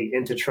immediately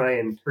into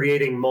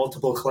creating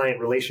multiple client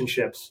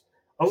relationships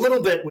a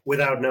little bit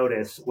without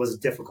notice was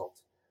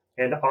difficult.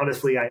 And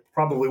honestly, I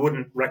probably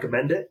wouldn't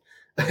recommend it.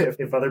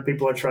 If other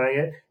people are trying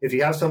it. If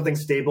you have something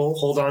stable,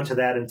 hold on to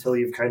that until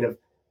you've kind of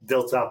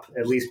built up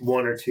at least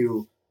one or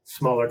two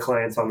smaller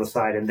clients on the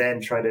side, and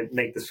then try to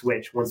make the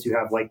switch once you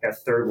have like that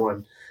third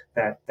one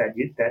that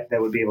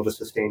would be able to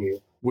sustain you.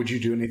 Would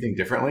you do anything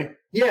differently?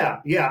 Yeah.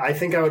 I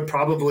think I would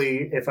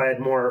probably, if I had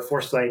more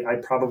foresight, I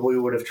probably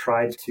would have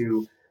tried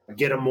to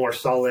get a more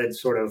solid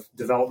sort of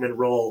development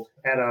role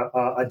at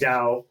a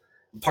DAO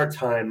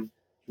part-time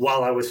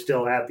while I was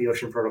still at the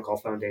Ocean Protocol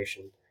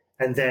Foundation.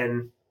 And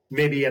then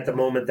maybe at the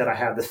moment that I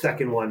have the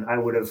second one, I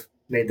would have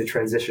made the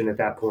transition at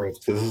that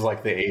point. So this is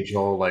like the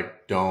age-old,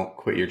 like, don't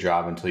quit your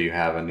job until you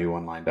have a new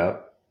one lined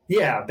up?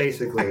 Yeah,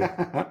 basically.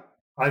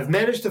 I've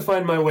managed to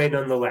find my way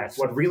nonetheless.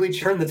 What really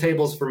turned the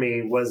tables for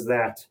me was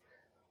that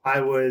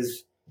I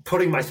was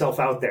putting myself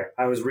out there.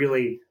 I was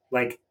really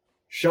like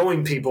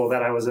showing people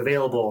that I was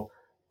available,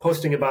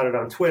 posting about it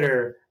on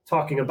Twitter,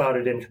 talking about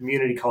it in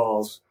community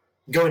calls.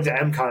 Going to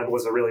MCon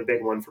was a really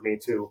big one for me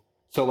too.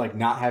 So like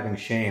not having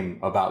shame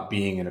about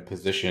being in a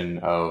position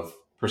of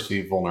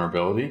perceived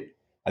vulnerability.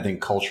 I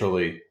think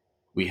culturally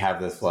we have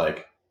this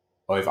like,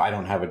 oh, if I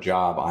don't have a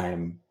job, I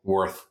am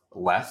worth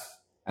less.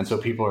 And so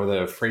people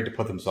are afraid to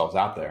put themselves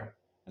out there.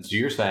 And so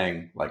you're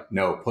saying like,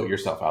 no, put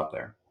yourself out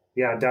there.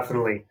 Yeah,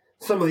 definitely.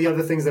 Some of the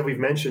other things that we've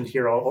mentioned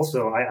here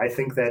also, I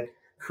think that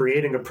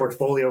creating a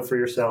portfolio for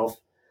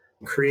yourself,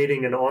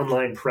 creating an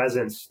online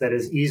presence that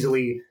is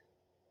easily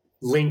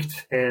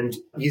linked and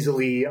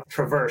easily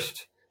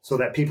traversed so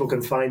that people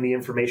can find the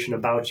information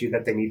about you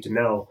that they need to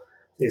know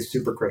is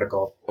super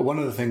critical. One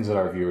of the things that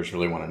our viewers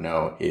really want to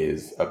know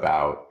is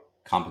about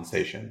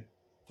compensation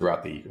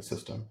throughout the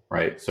ecosystem,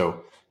 right?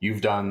 So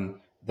you've done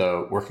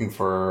the working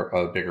for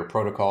a bigger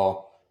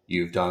protocol,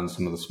 you've done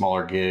some of the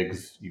smaller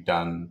gigs, you've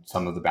done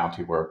some of the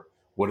bounty work.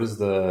 What is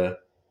for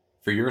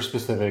your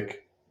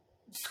specific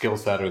skill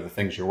set or the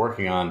things you're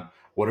working on,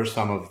 what are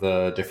some of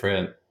the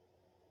different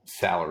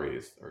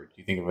salaries? Or do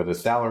you think of it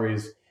as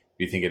salaries?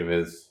 Do you think of it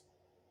as,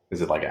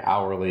 is it like an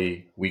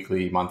hourly,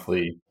 weekly,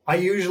 monthly? I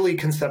usually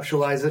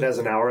conceptualize it as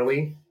an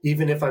hourly,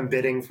 even if I'm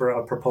bidding for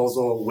a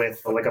proposal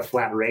with like a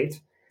flat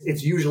rate.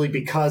 It's usually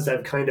because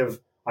I've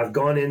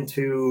gone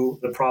into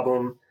the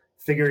problem,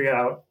 figuring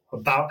out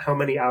about how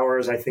many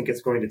hours I think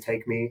it's going to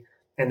take me,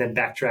 and then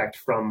backtracked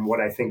from what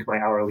I think my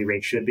hourly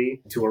rate should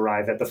be to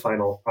arrive at the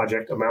final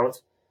project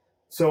amount.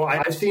 So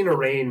I've seen a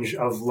range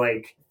of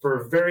like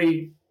for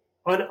very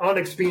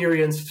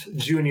unexperienced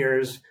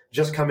juniors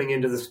just coming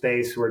into the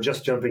space who are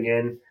just jumping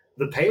in.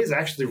 The pay is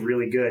actually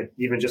really good,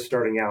 even just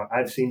starting out.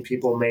 I've seen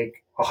people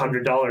make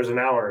 $100 an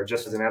hour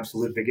just as an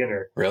absolute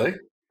beginner. Really?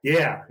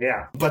 Yeah,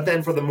 yeah. But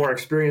then for the more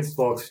experienced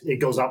folks, it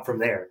goes up from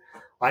there.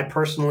 I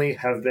personally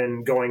have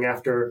been going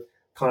after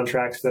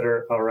contracts that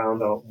are around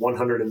the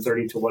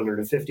 130 to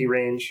 150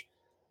 range.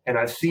 And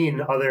I've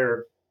seen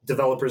other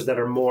developers that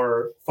are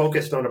more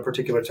focused on a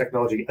particular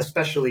technology,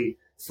 especially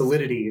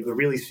Solidity, the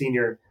really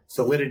senior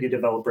Solidity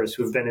developers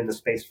who've been in the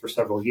space for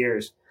several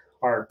years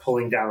are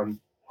pulling down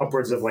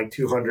upwards of like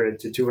 200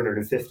 to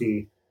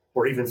 250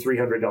 or even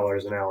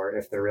 $300 an hour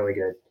if they're really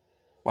good.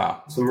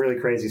 Wow. Some really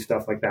crazy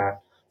stuff like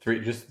that.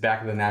 Just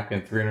back of the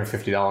napkin,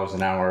 $350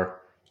 an hour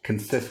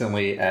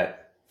consistently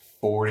at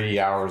 40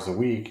 hours a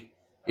week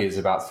is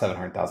about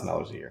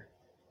 $700,000 a year.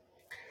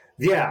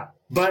 Yeah.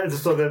 But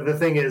so the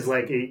thing is,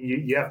 like,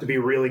 you have to be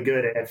really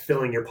good at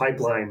filling your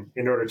pipeline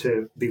in order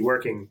to be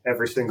working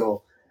every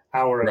single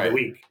hour of the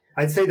week.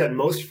 I'd say that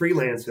most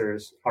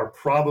freelancers are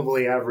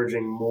probably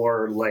averaging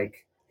more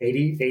like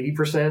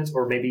 80%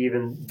 or maybe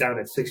even down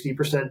at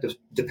 60%,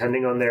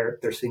 depending on their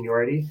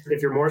seniority.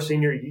 If you're more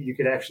senior, you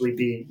could actually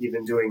be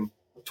even doing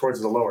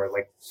towards the lower,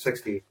 like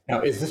 60.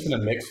 Now, is this in a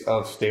mix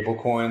of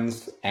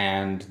stablecoins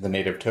and the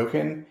native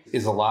token?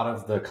 Is a lot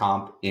of the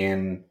comp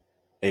in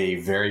a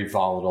very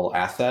volatile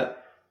asset,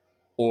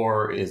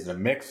 or is it a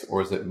mix,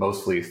 or is it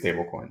mostly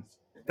stablecoins?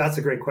 That's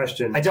a great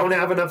question. I don't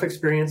have enough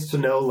experience to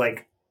know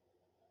like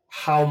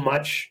how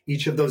much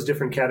each of those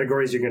different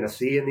categories you're going to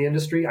see in the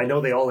industry. I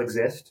know they all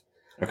exist.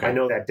 Okay. I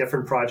know that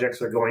different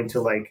projects are going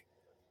to like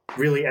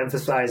really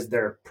emphasize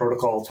their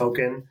protocol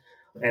token,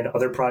 and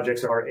other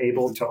projects are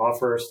able to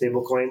offer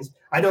stablecoins.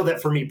 I know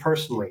that for me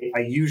personally, I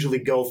usually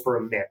go for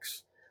a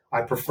mix.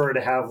 I prefer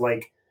to have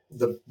like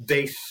the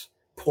base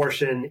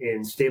portion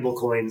in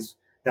stablecoins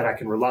that I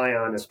can rely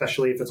on,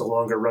 especially if it's a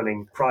longer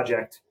running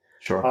project.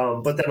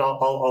 Sure. But then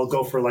I'll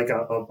go for like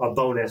a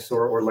bonus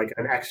or like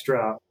an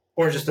extra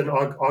or just an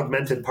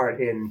augmented part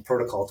in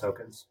protocol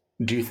tokens.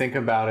 Do you think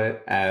about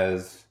it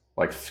as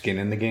like skin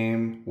in the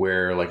game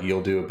where like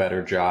you'll do a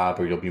better job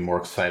or you'll be more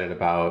excited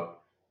about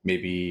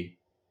maybe,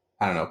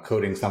 I don't know,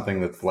 coding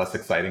something that's less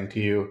exciting to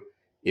you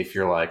if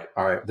you're like,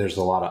 all right, there's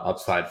a lot of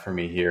upside for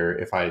me here.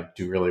 If I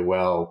do really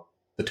well,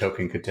 the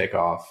token could take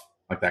off,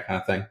 like that kind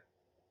of thing? Do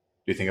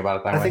you think about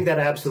it that way? I think that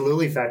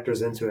absolutely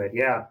factors into it.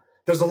 Yeah.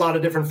 There's a lot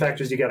of different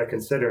factors you got to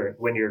consider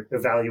when you're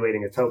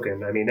evaluating a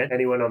token. I mean,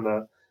 anyone on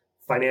the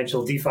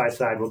financial DeFi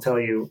side will tell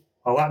you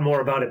a lot more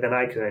about it than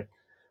I could.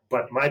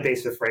 But my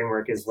basic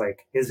framework is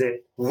like,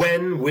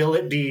 when will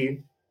it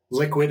be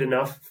liquid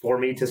enough for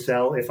me to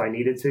sell if I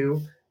needed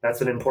to?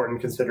 That's an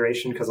important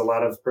consideration because a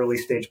lot of early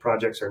stage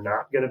projects are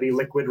not going to be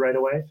liquid right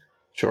away.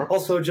 Sure.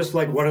 Also, just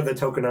like what are the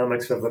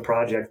tokenomics of the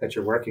project that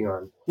you're working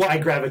on? Well, I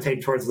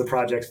gravitate towards the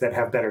projects that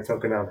have better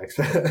tokenomics.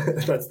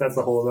 that's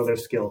a whole other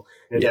skill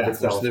in of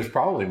itself. There's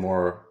probably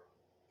more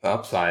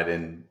upside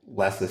in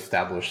less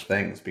established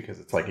things because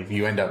it's like if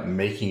you end up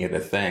making it a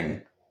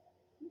thing,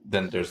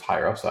 then there's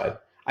higher upside.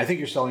 I think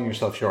you're selling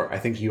yourself short. I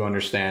think you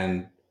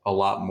understand a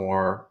lot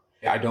more.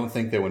 I don't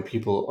think that when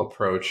people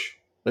approach,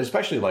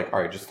 especially like,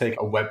 all right, just take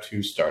a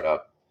Web2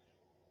 startup.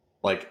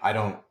 Like, I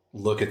don't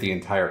look at the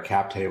entire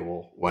cap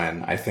table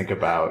when I think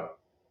about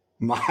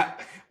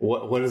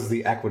what is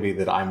the equity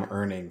that I'm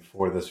earning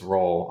for this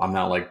role. I'm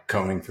not like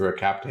combing through a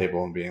cap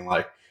table and being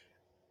like,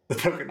 the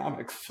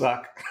tokenomics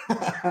suck.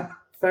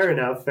 Fair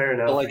enough.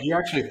 But like, you're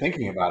actually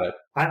thinking about it.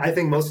 I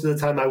think most of the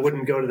time I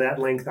wouldn't go to that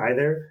length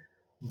either.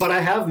 But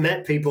I have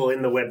met people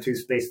in the Web2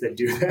 space that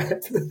do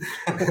that.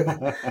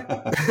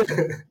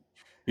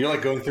 You're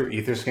like going through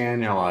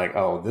Etherscan. You're like,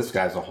 oh, this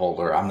guy's a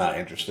holder. I'm not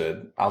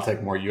interested. I'll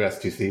take more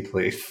USDC,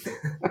 please.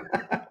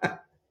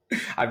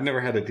 I've never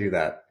had to do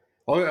that.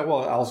 Well,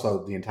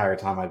 also the entire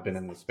time I've been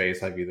in the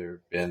space, I've either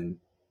been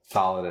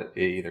solid at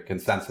either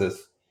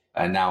Consensus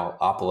and now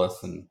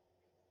Opolis and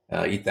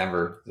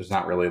ETH-Denver. There's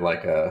not really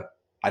like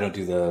I don't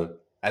do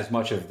as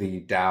much of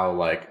the DAO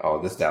like,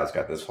 oh, this DAO's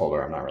got this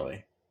holder. I'm not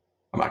going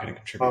to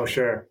contribute. Oh,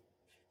 sure.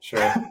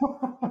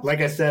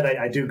 Like I said,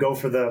 I do go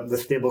for the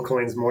stable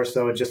coins more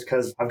so just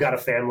because I've got a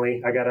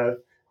family. I got to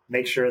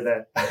make sure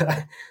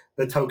that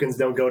the tokens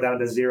don't go down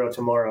to zero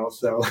tomorrow.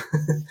 So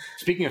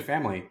speaking of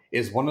family,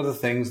 is one of the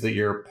things that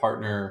your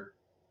partner,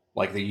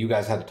 like that you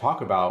guys had to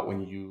talk about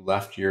when you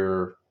left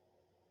your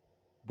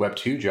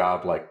Web2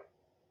 job, like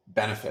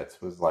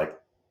benefits was like,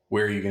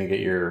 where are you going to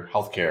get your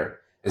healthcare?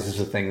 Is this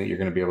a thing that you're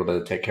going to be able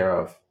to take care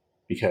of?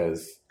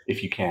 Because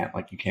if you can't,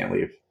 like you can't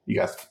leave. You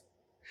guys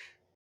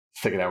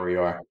stick it out where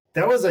you are.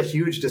 That was a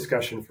huge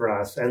discussion for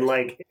us. And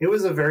like, it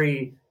was a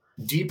very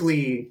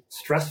deeply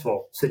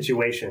stressful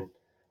situation.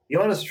 The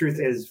honest truth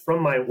is,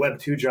 from my Web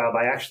 2 job,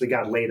 I actually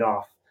got laid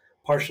off,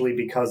 partially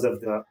because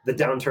of the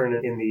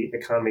downturn in the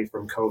economy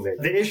from COVID.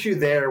 The issue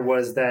there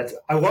was that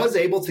I was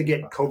able to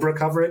get COBRA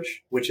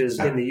coverage, which is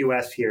in the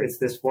US here. It's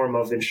this form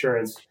of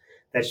insurance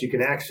that you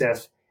can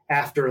access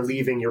after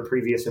leaving your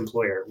previous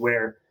employer,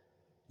 where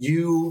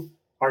you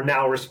are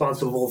now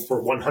responsible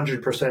for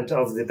 100%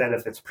 of the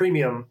benefits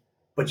premium,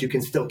 but you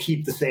can still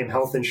keep the same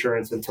health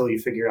insurance until you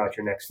figure out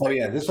your next step. Oh,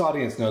 yeah. This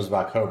audience knows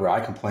about COBRA. I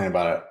complain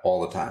about it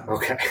all the time.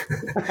 Okay.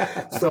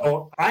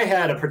 So I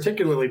had a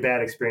particularly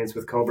bad experience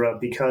with COBRA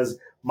because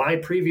my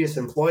previous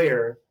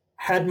employer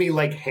had me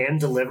like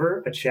hand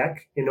deliver a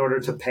check in order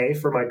to pay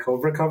for my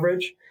COBRA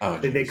coverage. Oh,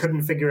 they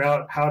couldn't figure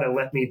out how to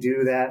let me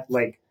do that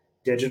like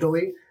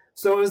digitally.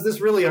 So it was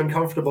this really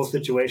uncomfortable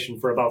situation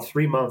for about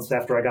 3 months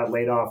after I got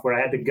laid off, where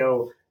I had to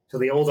go to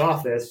the old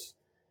office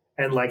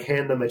and like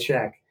hand them a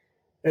check.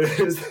 It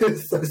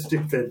was so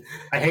stupid.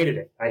 I hated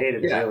it.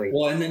 Really.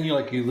 Well, and then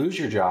you lose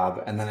your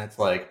job, and then it's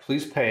like,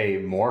 please pay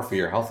more for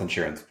your health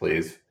insurance,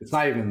 please. It's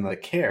not even the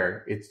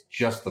care; it's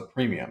just the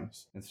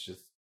premiums. It's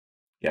just,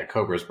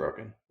 COBRA's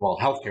broken. Well,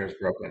 healthcare is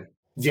broken.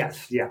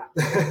 Yes, yeah.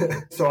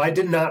 So I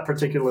did not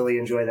particularly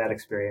enjoy that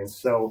experience.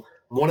 So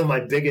one of my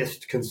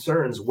biggest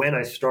concerns when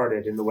I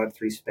started in the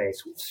Web3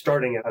 space,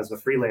 starting as a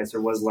freelancer,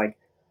 was like,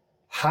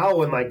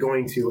 how am I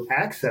going to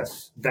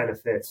access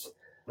benefits?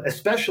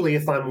 Especially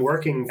if I'm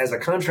working as a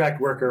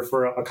contract worker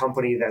for a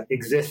company that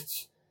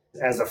exists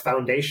as a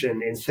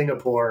foundation in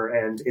Singapore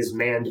and is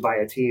manned by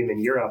a team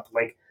in Europe.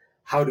 Like,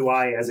 how do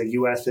I, as a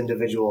US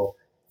individual,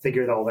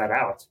 figure all that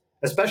out?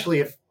 Especially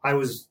if I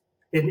was,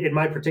 in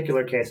my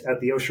particular case, at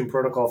the Ocean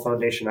Protocol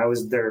Foundation, I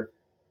was their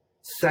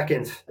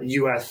second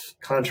US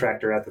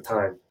contractor at the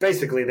time.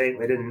 Basically, they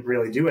didn't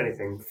really do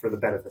anything for the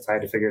benefits. I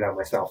had to figure it out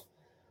myself.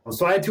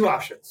 So I had two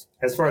options,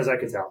 as far as I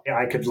could tell.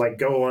 I could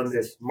go on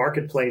this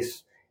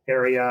marketplace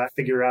area,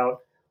 figure out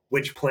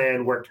which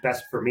plan worked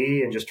best for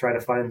me and just try to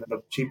find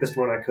the cheapest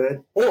one I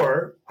could.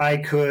 Or I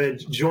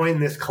could join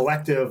this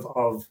collective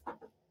of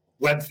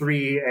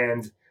Web3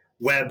 and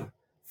web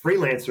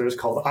freelancers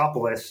called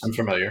Opolis. I'm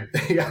familiar.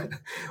 Yeah,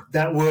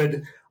 that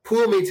would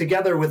pool me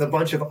together with a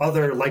bunch of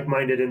other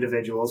like-minded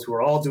individuals who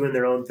are all doing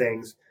their own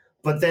things,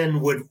 but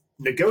then would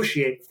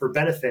negotiate for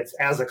benefits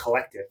as a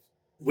collective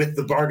with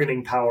the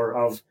bargaining power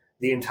of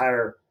the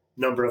entire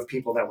number of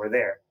people that were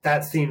there.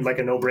 That seemed like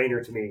a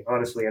no-brainer to me,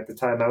 honestly, at the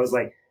time. I was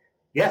like,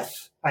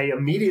 yes. I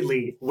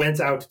immediately went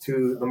out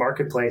to the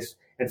marketplace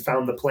and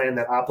found the plan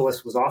that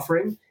Opolis was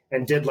offering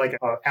and did like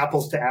a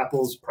apples to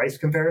apples price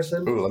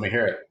comparison. Ooh, let me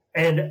hear it.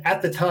 And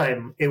at the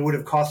time, it would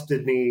have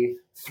costed me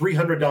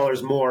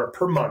 $300 more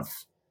per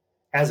month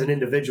as an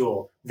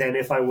individual than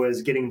if I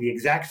was getting the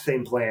exact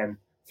same plan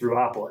through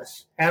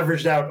Opolis.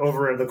 Averaged out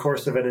over the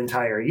course of an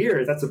entire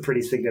year, that's a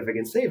pretty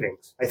significant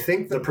savings. I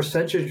think the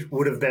percentage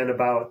would have been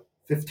about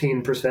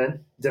 15%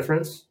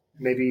 difference,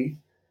 maybe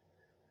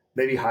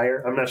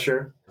higher. I'm not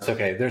sure. It's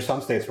okay. There's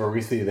some states where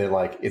we see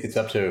that it's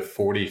up to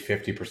 40,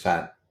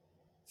 50%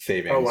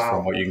 savings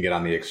from what you can get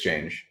on the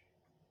exchange.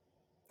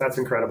 That's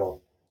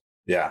incredible.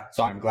 Yeah.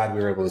 So I'm glad we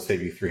were able to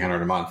save you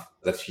 $300 a month.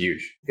 That's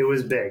huge. It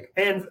was big.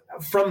 And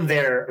from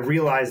there, I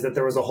realized that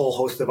there was a whole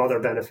host of other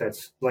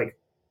benefits, like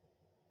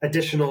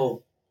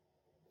additional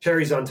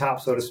cherries on top,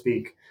 so to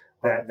speak,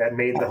 that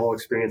made the whole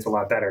experience a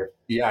lot better.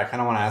 Yeah, I kind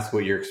of want to ask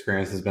what your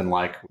experience has been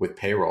like with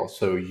payroll.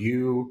 So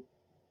you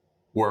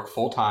work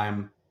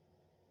full-time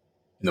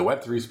in the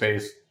Web3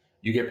 space.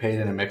 You get paid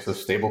in a mix of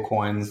stable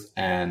coins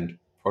and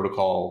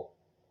protocol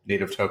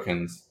native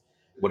tokens.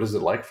 What is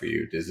it like for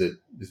you? Is it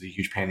a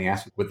huge pain in the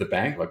ass with the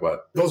bank? Like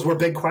what? Those were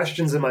big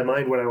questions in my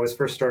mind when I was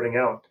first starting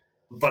out.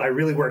 But I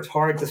really worked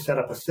hard to set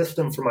up a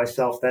system for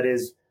myself that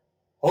is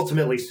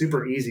ultimately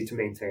super easy to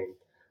maintain.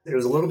 It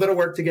was a little bit of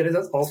work to get it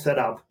all set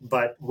up,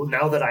 but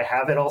now that I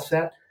have it all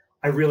set,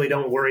 I really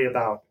don't worry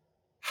about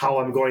how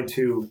I'm going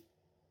to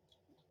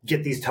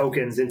get these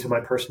tokens into my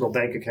personal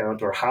bank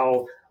account or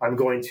how I'm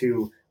going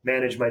to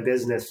manage my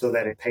business so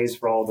that it pays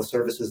for all the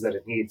services that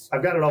it needs.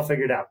 I've got it all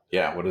figured out.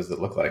 Yeah. What does it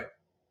look like?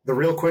 The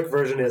real quick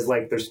version is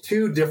there's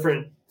two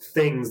different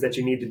things that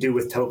you need to do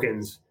with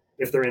tokens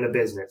if they're in a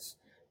business.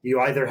 You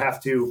either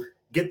have to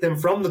get them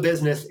from the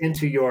business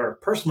into your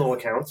personal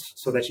accounts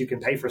so that you can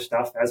pay for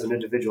stuff as an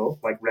individual,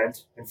 like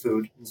rent and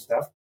food and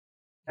stuff.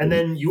 And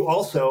then you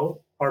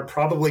also are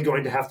probably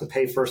going to have to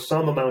pay for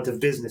some amount of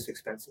business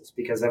expenses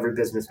because every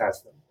business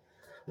has them.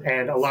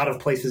 And a lot of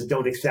places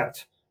don't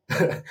accept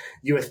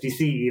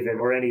USDC even,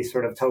 or any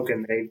sort of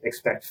token. They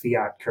expect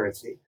fiat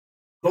currency.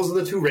 Those are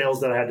the two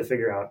rails that I had to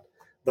figure out.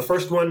 The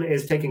first one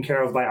is taken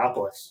care of by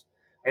Opolis.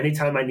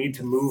 Anytime I need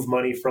to move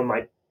money from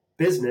my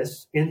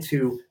business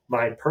into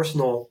my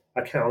personal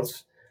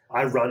accounts,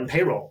 I run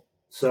payroll.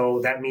 So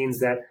that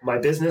means that my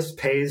business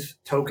pays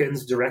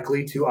tokens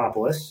directly to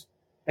Opolis.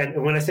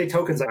 And when I say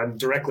tokens, I'm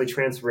directly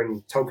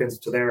transferring tokens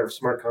to their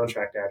smart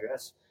contract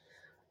address.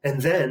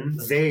 And then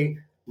they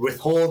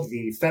withhold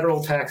the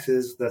federal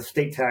taxes, the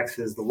state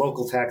taxes, the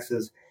local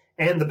taxes,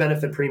 and the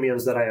benefit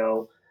premiums that I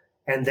owe,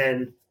 and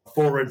then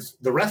forwards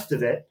the rest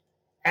of it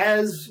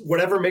as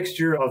whatever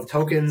mixture of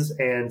tokens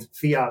and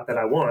fiat that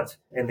I want.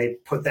 And they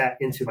put that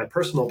into my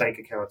personal bank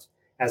account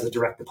as a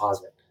direct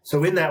deposit.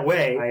 So in that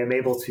way, I am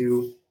able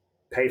to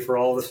pay for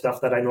all the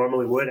stuff that I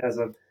normally would as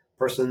a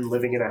person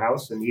living in a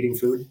house and eating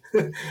food.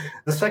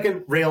 The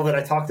second rail that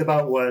I talked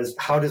about was,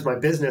 how does my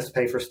business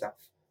pay for stuff?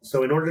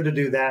 So in order to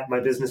do that, my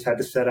business had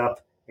to set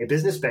up a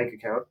business bank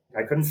account.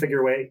 I couldn't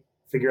figure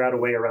out a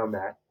way around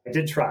that. I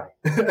did try.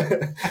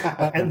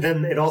 And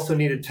then it also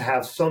needed to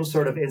have some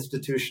sort of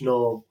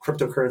institutional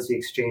cryptocurrency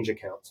exchange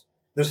account.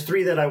 There's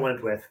three that I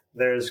went with.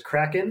 There's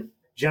Kraken,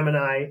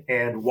 Gemini,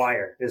 and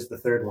Wire is the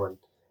third one.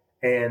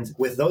 And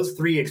with those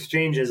three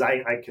exchanges,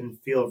 I can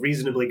feel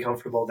reasonably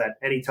comfortable that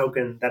any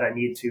token that I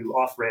need to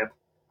off-ramp,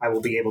 I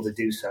will be able to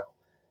do so.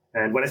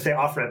 And when I say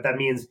off-ramp, that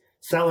means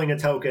selling a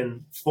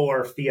token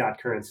for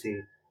fiat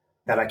currency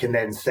that I can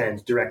then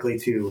send directly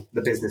to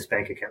the business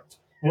bank account.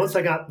 Once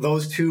I got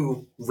those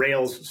two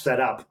rails set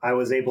up, I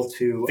was able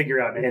to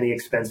figure out any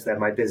expense that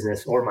my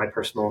business or my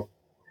personal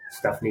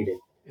stuff needed.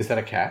 Is that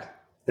a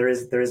cat? There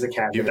is a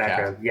cat in the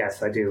background.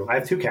 Yes, I do. I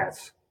have two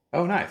cats.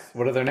 Oh, nice.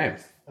 What are their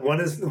names? One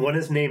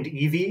is named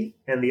Evie,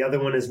 and the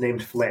other one is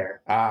named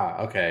Flare.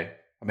 Ah, okay.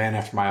 A man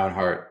after my own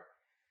heart.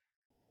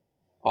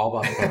 All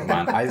about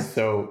Pokemon.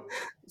 So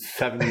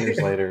 7 years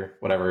later,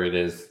 whatever it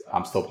is,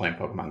 I'm still playing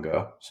Pokemon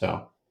Go.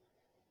 So.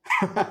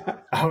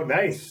 Oh,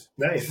 nice.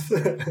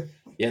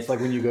 Yeah, it's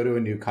like when you go to a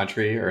new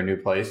country or a new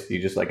place,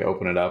 you just like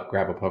open it up,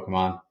 grab a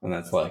Pokemon, and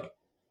that's like,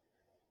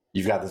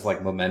 you've got this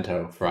like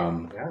memento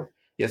from.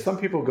 Yeah, some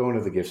people go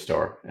into the gift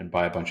store and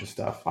buy a bunch of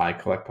stuff. I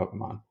collect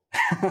Pokemon.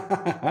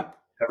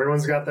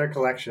 Everyone's got their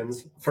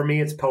collections. For me,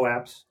 it's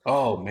POAPs.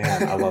 Oh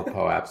man, I love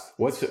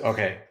POAPs.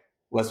 Okay,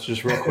 let's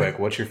just real quick.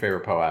 What's your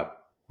favorite POAP?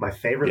 My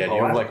favorite POAP? Yeah,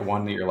 you have like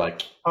one that you're like,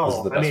 this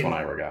is the best one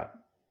I ever got.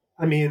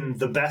 I mean,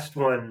 the best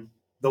one,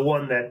 the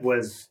one that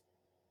was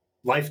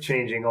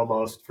life-changing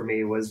almost for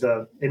me, was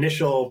the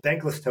initial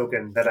Bankless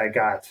token that I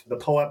got, the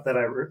POAP that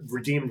I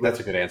redeemed with. That's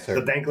a good answer.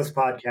 The Bankless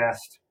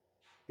podcast.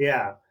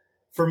 Yeah.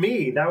 For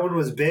me, that one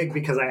was big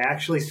because I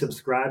actually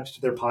subscribed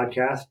to their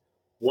podcast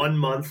 1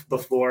 month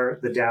before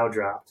the DAO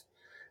dropped.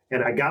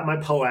 And I got my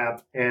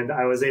POAP, and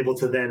I was able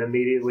to then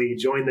immediately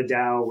join the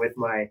DAO with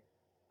my,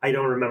 I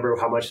don't remember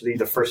how much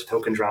the first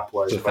token drop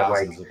was. So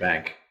thousands a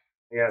bank.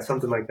 Yeah,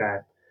 something like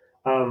that.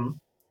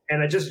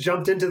 And I just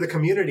jumped into the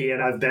community,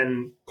 and I've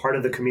been part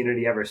of the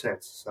community ever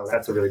since. So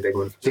that's a really big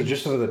one. So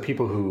just for the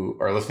people who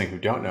are listening who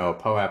don't know,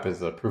 POAP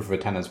is a proof of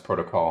attendance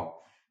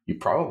protocol. You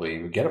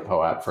probably would get a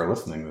POAP for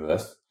listening to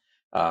this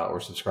or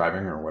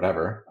subscribing or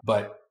whatever.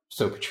 But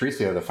so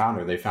Patricio, the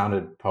founder, they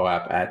founded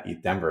POAP at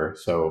ETH Denver.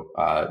 So,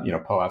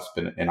 POAP's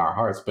been in our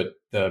hearts. But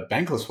the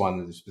Bankless one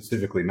that is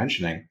specifically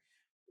mentioning,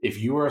 if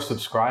you were a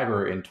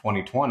subscriber in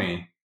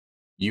 2020,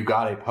 you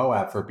got a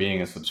POAP for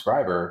being a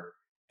subscriber.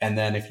 And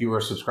then if you were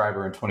a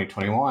subscriber in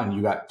 2021,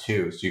 you got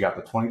two. So you got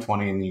the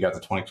 2020 and you got the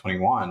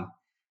 2021.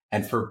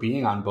 And for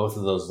being on both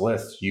of those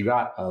lists, you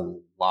got a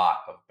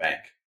lot of bank.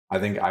 I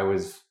think I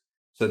was,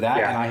 so that,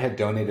 and I had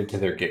donated to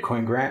their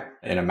Gitcoin grant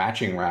in a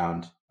matching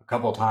round a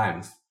couple of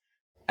times.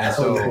 And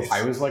so nice.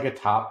 I was like a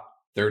top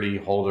 30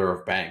 holder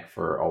of bank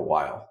for a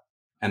while.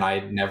 And I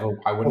wouldn't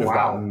have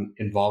gotten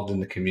involved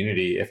in the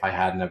community if I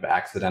hadn't have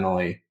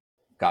accidentally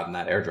gotten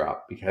that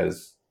airdrop,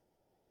 because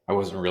I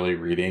wasn't really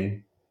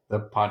reading the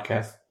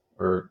podcast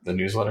or the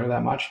newsletter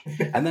that much.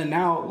 And then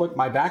now, look,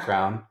 my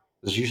background,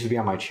 this used to be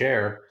on my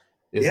chair,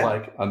 is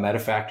like a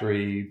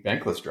MetaFactory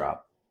Bankless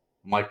drop.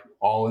 I'm like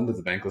all into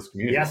the Bankless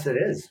community. Yes, it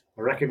is.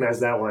 I recognize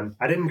that one.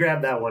 I didn't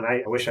grab that one.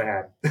 I wish I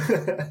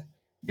had.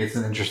 It's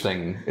an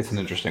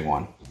interesting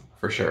one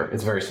for sure.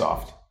 It's very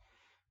soft.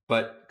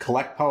 But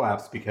collect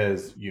POAPs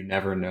because you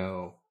never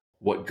know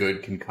what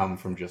good can come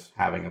from just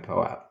having a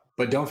POAP.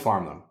 But don't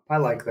farm them. I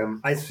like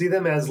them. I see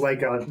them as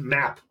like a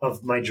map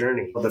of my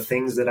journey, of the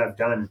things that I've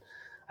done.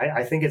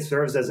 I think it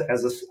serves as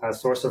a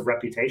source of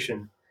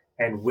reputation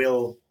and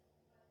will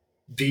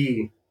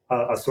be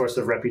a source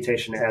of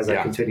reputation as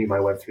I continue my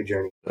Web3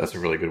 journey. That's a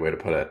really good way to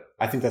put it.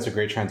 I think that's a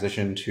great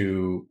transition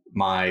to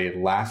my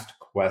last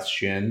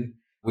question,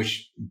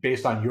 which,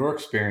 based on your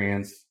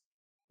experience,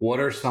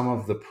 what are some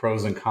of the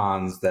pros and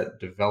cons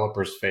that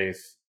developers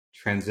face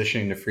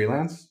transitioning to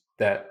freelance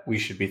that we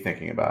should be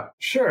thinking about?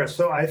 Sure.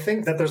 So I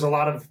think that there's a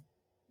lot of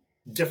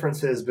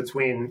differences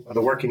between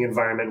the working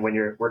environment when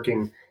you're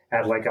working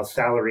at like a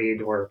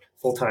salaried or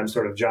full-time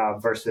sort of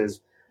job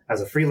versus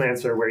as a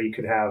freelancer where you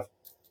could have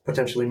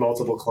potentially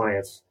multiple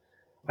clients.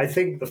 I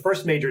think the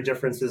first major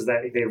difference is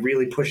that they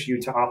really push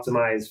you to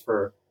optimize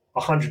for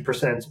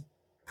 100%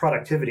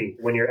 productivity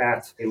when you're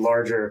at a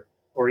larger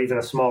or even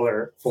a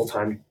smaller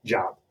full-time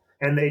job.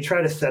 And they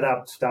try to set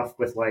up stuff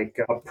with like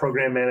a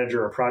program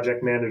manager or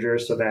project manager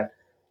so that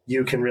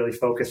you can really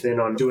focus in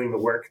on doing the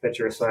work that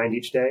you're assigned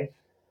each day.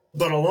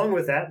 But along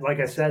with that,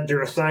 like I said,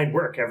 you're assigned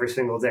work every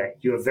single day.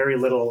 You have very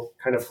little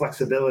kind of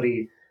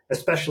flexibility,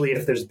 especially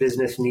if there's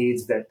business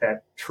needs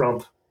that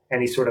trump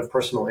any sort of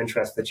personal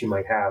interest that you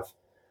might have.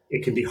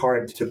 it can be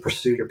hard to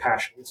pursue your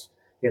passions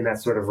in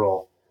that sort of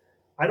role.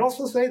 I'd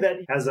also say that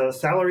as a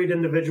salaried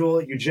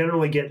individual, you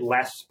generally get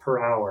less per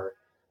hour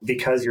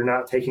because you're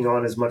not taking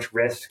on as much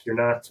risk. You're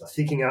not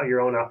seeking out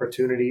your own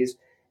opportunities,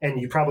 and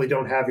you probably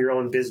don't have your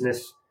own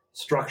business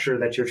structure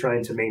that you're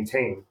trying to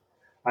maintain.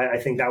 I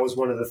think that was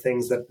one of the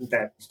things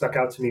that stuck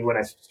out to me when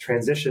I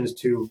transitioned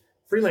to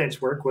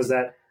freelance work, was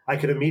that I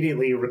could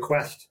immediately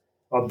request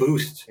a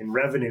boost in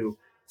revenue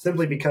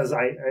simply because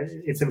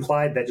it's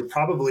implied that you're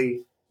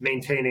probably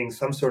maintaining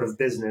some sort of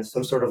business,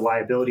 some sort of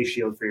liability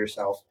shield for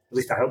yourself. At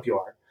least I hope you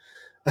are.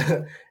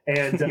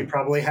 And you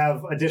probably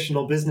have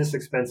additional business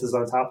expenses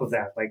on top of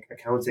that, like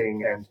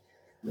accounting. And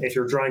if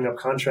you're drawing up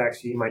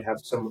contracts, you might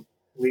have some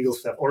legal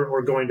stuff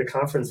or going to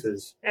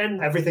conferences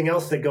and everything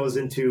else that goes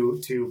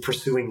into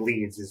pursuing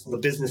leads is the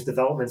business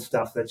development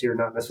stuff that you're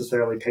not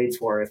necessarily paid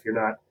for if you're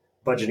not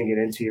budgeting it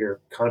into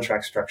your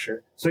contract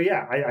structure. So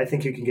yeah, I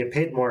think you can get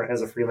paid more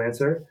as a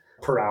freelancer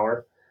per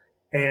hour.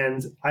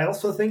 And I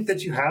also think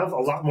that you have a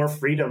lot more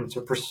freedom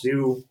to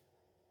pursue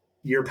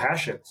your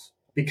passions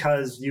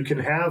because you can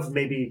have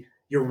maybe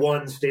your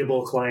one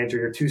stable client or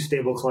your two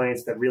stable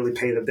clients that really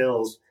pay the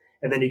bills.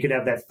 And then you could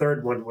have that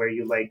third one where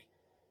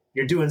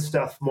you're doing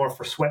stuff more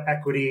for sweat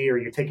equity, or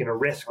you're taking a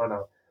risk on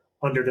a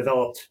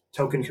underdeveloped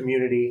token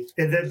community.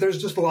 And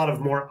there's just a lot of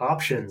more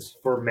options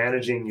for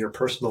managing your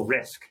personal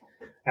risk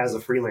as a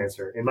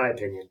freelancer, in my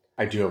opinion.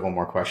 I do have one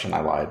more question.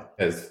 I lied,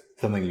 because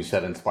something you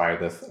said inspired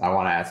this. I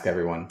want to ask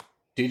everyone,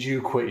 did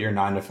you quit your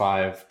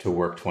 9-to-5 to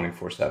work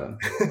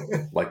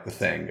 24/7, like the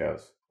saying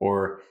goes?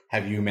 Or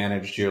have you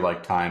managed your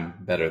time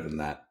better than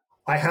that?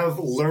 I have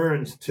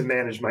learned to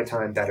manage my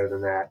time better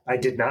than that. I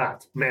did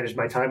not manage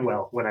my time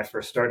well when I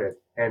first started.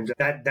 And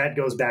that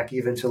goes back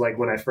even to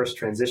when I first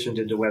transitioned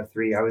into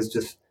Web3. I was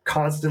just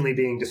constantly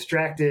being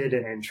distracted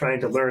and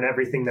trying to learn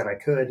everything that I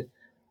could.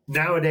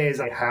 Nowadays,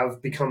 I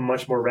have become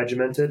much more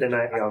regimented, and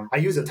I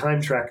use a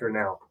time tracker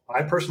now.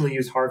 I personally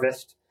use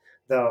Harvest,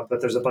 but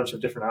there's a bunch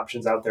of different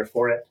options out there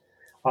for it.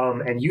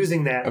 And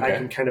using that, okay, I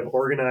can kind of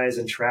organize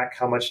and track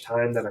how much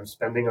time that I'm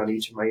spending on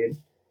each of my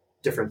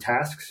different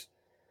tasks.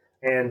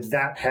 And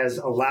that has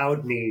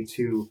allowed me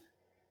to,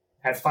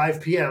 at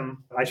 5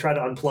 p.m., I try to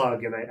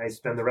unplug and I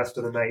spend the rest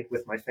of the night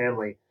with my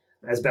family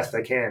as best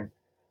I can.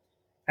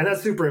 And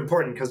that's super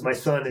important because my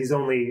son, he's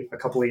only a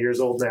couple of years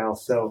old now,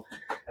 so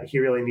he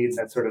really needs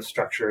that sort of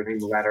structure in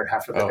the latter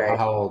half of the day.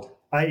 How old?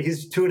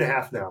 He's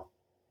 2.5 now.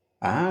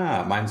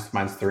 Mine's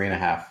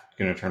 3.5.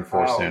 Going to turn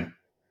 4 soon.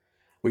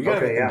 We got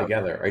to get them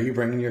together. Are you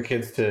bringing your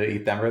kids to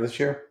Eat Denver this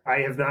year? I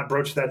have not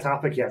broached that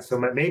topic yet, so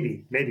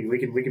maybe we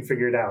can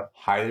figure it out.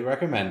 Highly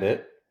recommend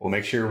it. We'll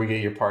make sure we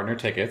get your partner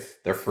tickets.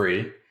 They're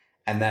free.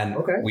 And then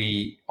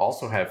we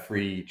also have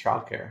free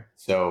childcare.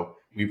 So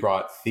we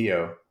brought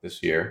Theo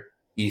this year,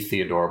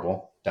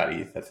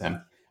 eTheodorable.eth, that's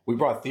him. We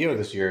brought Theo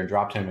this year and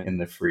dropped him in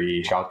the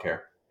free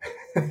childcare.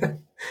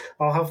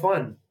 Oh, how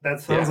fun. That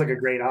sounds like a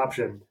great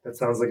option. That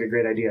sounds like a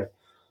great idea.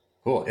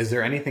 Cool. Is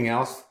there anything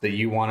else that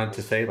you wanted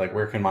to say?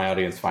 Where can my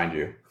audience find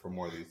you for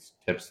more of these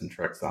tips and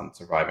tricks on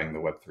surviving the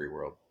Web3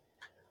 world?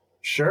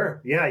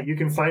 Sure. Yeah, you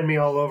can find me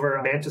all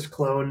over Mantis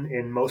Clone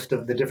in most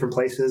of the different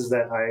places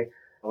that I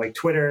like,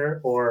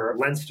 Twitter or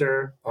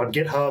Lenster, on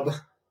GitHub,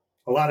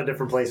 a lot of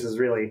different places,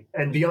 really.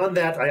 And beyond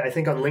that, I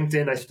think on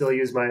LinkedIn, I still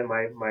use my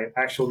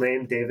actual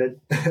name,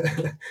 David.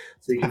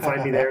 So you can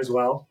find me there as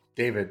well.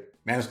 David,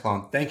 Mantis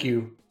Clone, thank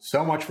you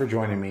so much for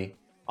joining me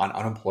on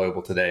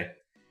Unemployable today.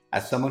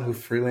 As someone who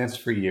freelanced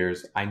for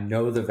years, I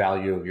know the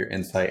value of your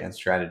insight and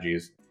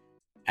strategies,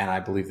 and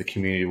I believe the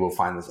community will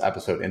find this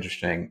episode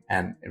interesting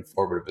and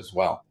informative as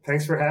well.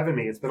 Thanks for having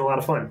me. It's been a lot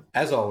of fun.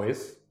 As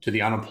always, to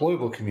the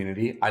Unemployable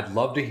community, I'd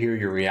love to hear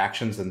your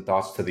reactions and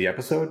thoughts to the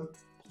episode.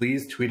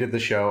 Please tweet at the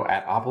show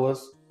at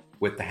Opolis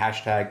with the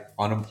hashtag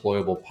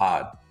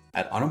UnemployablePod.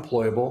 At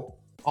Unemployable,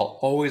 I'll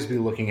always be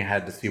looking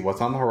ahead to see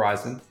what's on the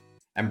horizon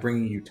and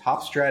bringing you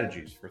top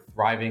strategies for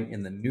thriving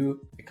in the new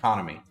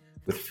economy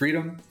with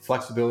freedom,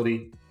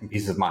 flexibility, and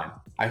peace of mind.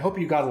 I hope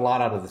you got a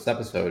lot out of this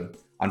episode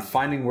on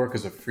finding work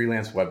as a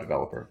freelance web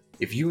developer.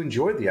 If you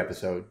enjoyed the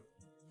episode,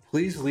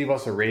 please leave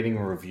us a rating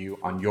or review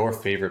on your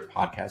favorite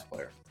podcast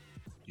player.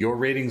 Your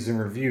ratings and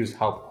reviews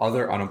help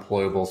other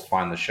unemployables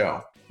find the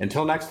show.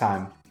 Until next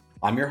time,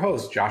 I'm your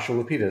host,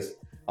 Joshua Lapidus,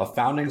 a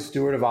founding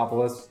steward of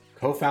Opolis,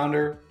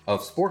 co-founder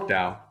of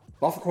SporkDAO,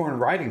 Bufficorn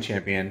riding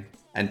champion,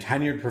 and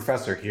tenured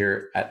professor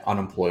here at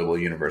Unemployable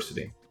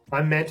University.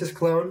 I'm Mantis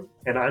Clone,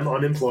 and I'm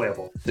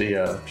unemployable. See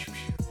ya.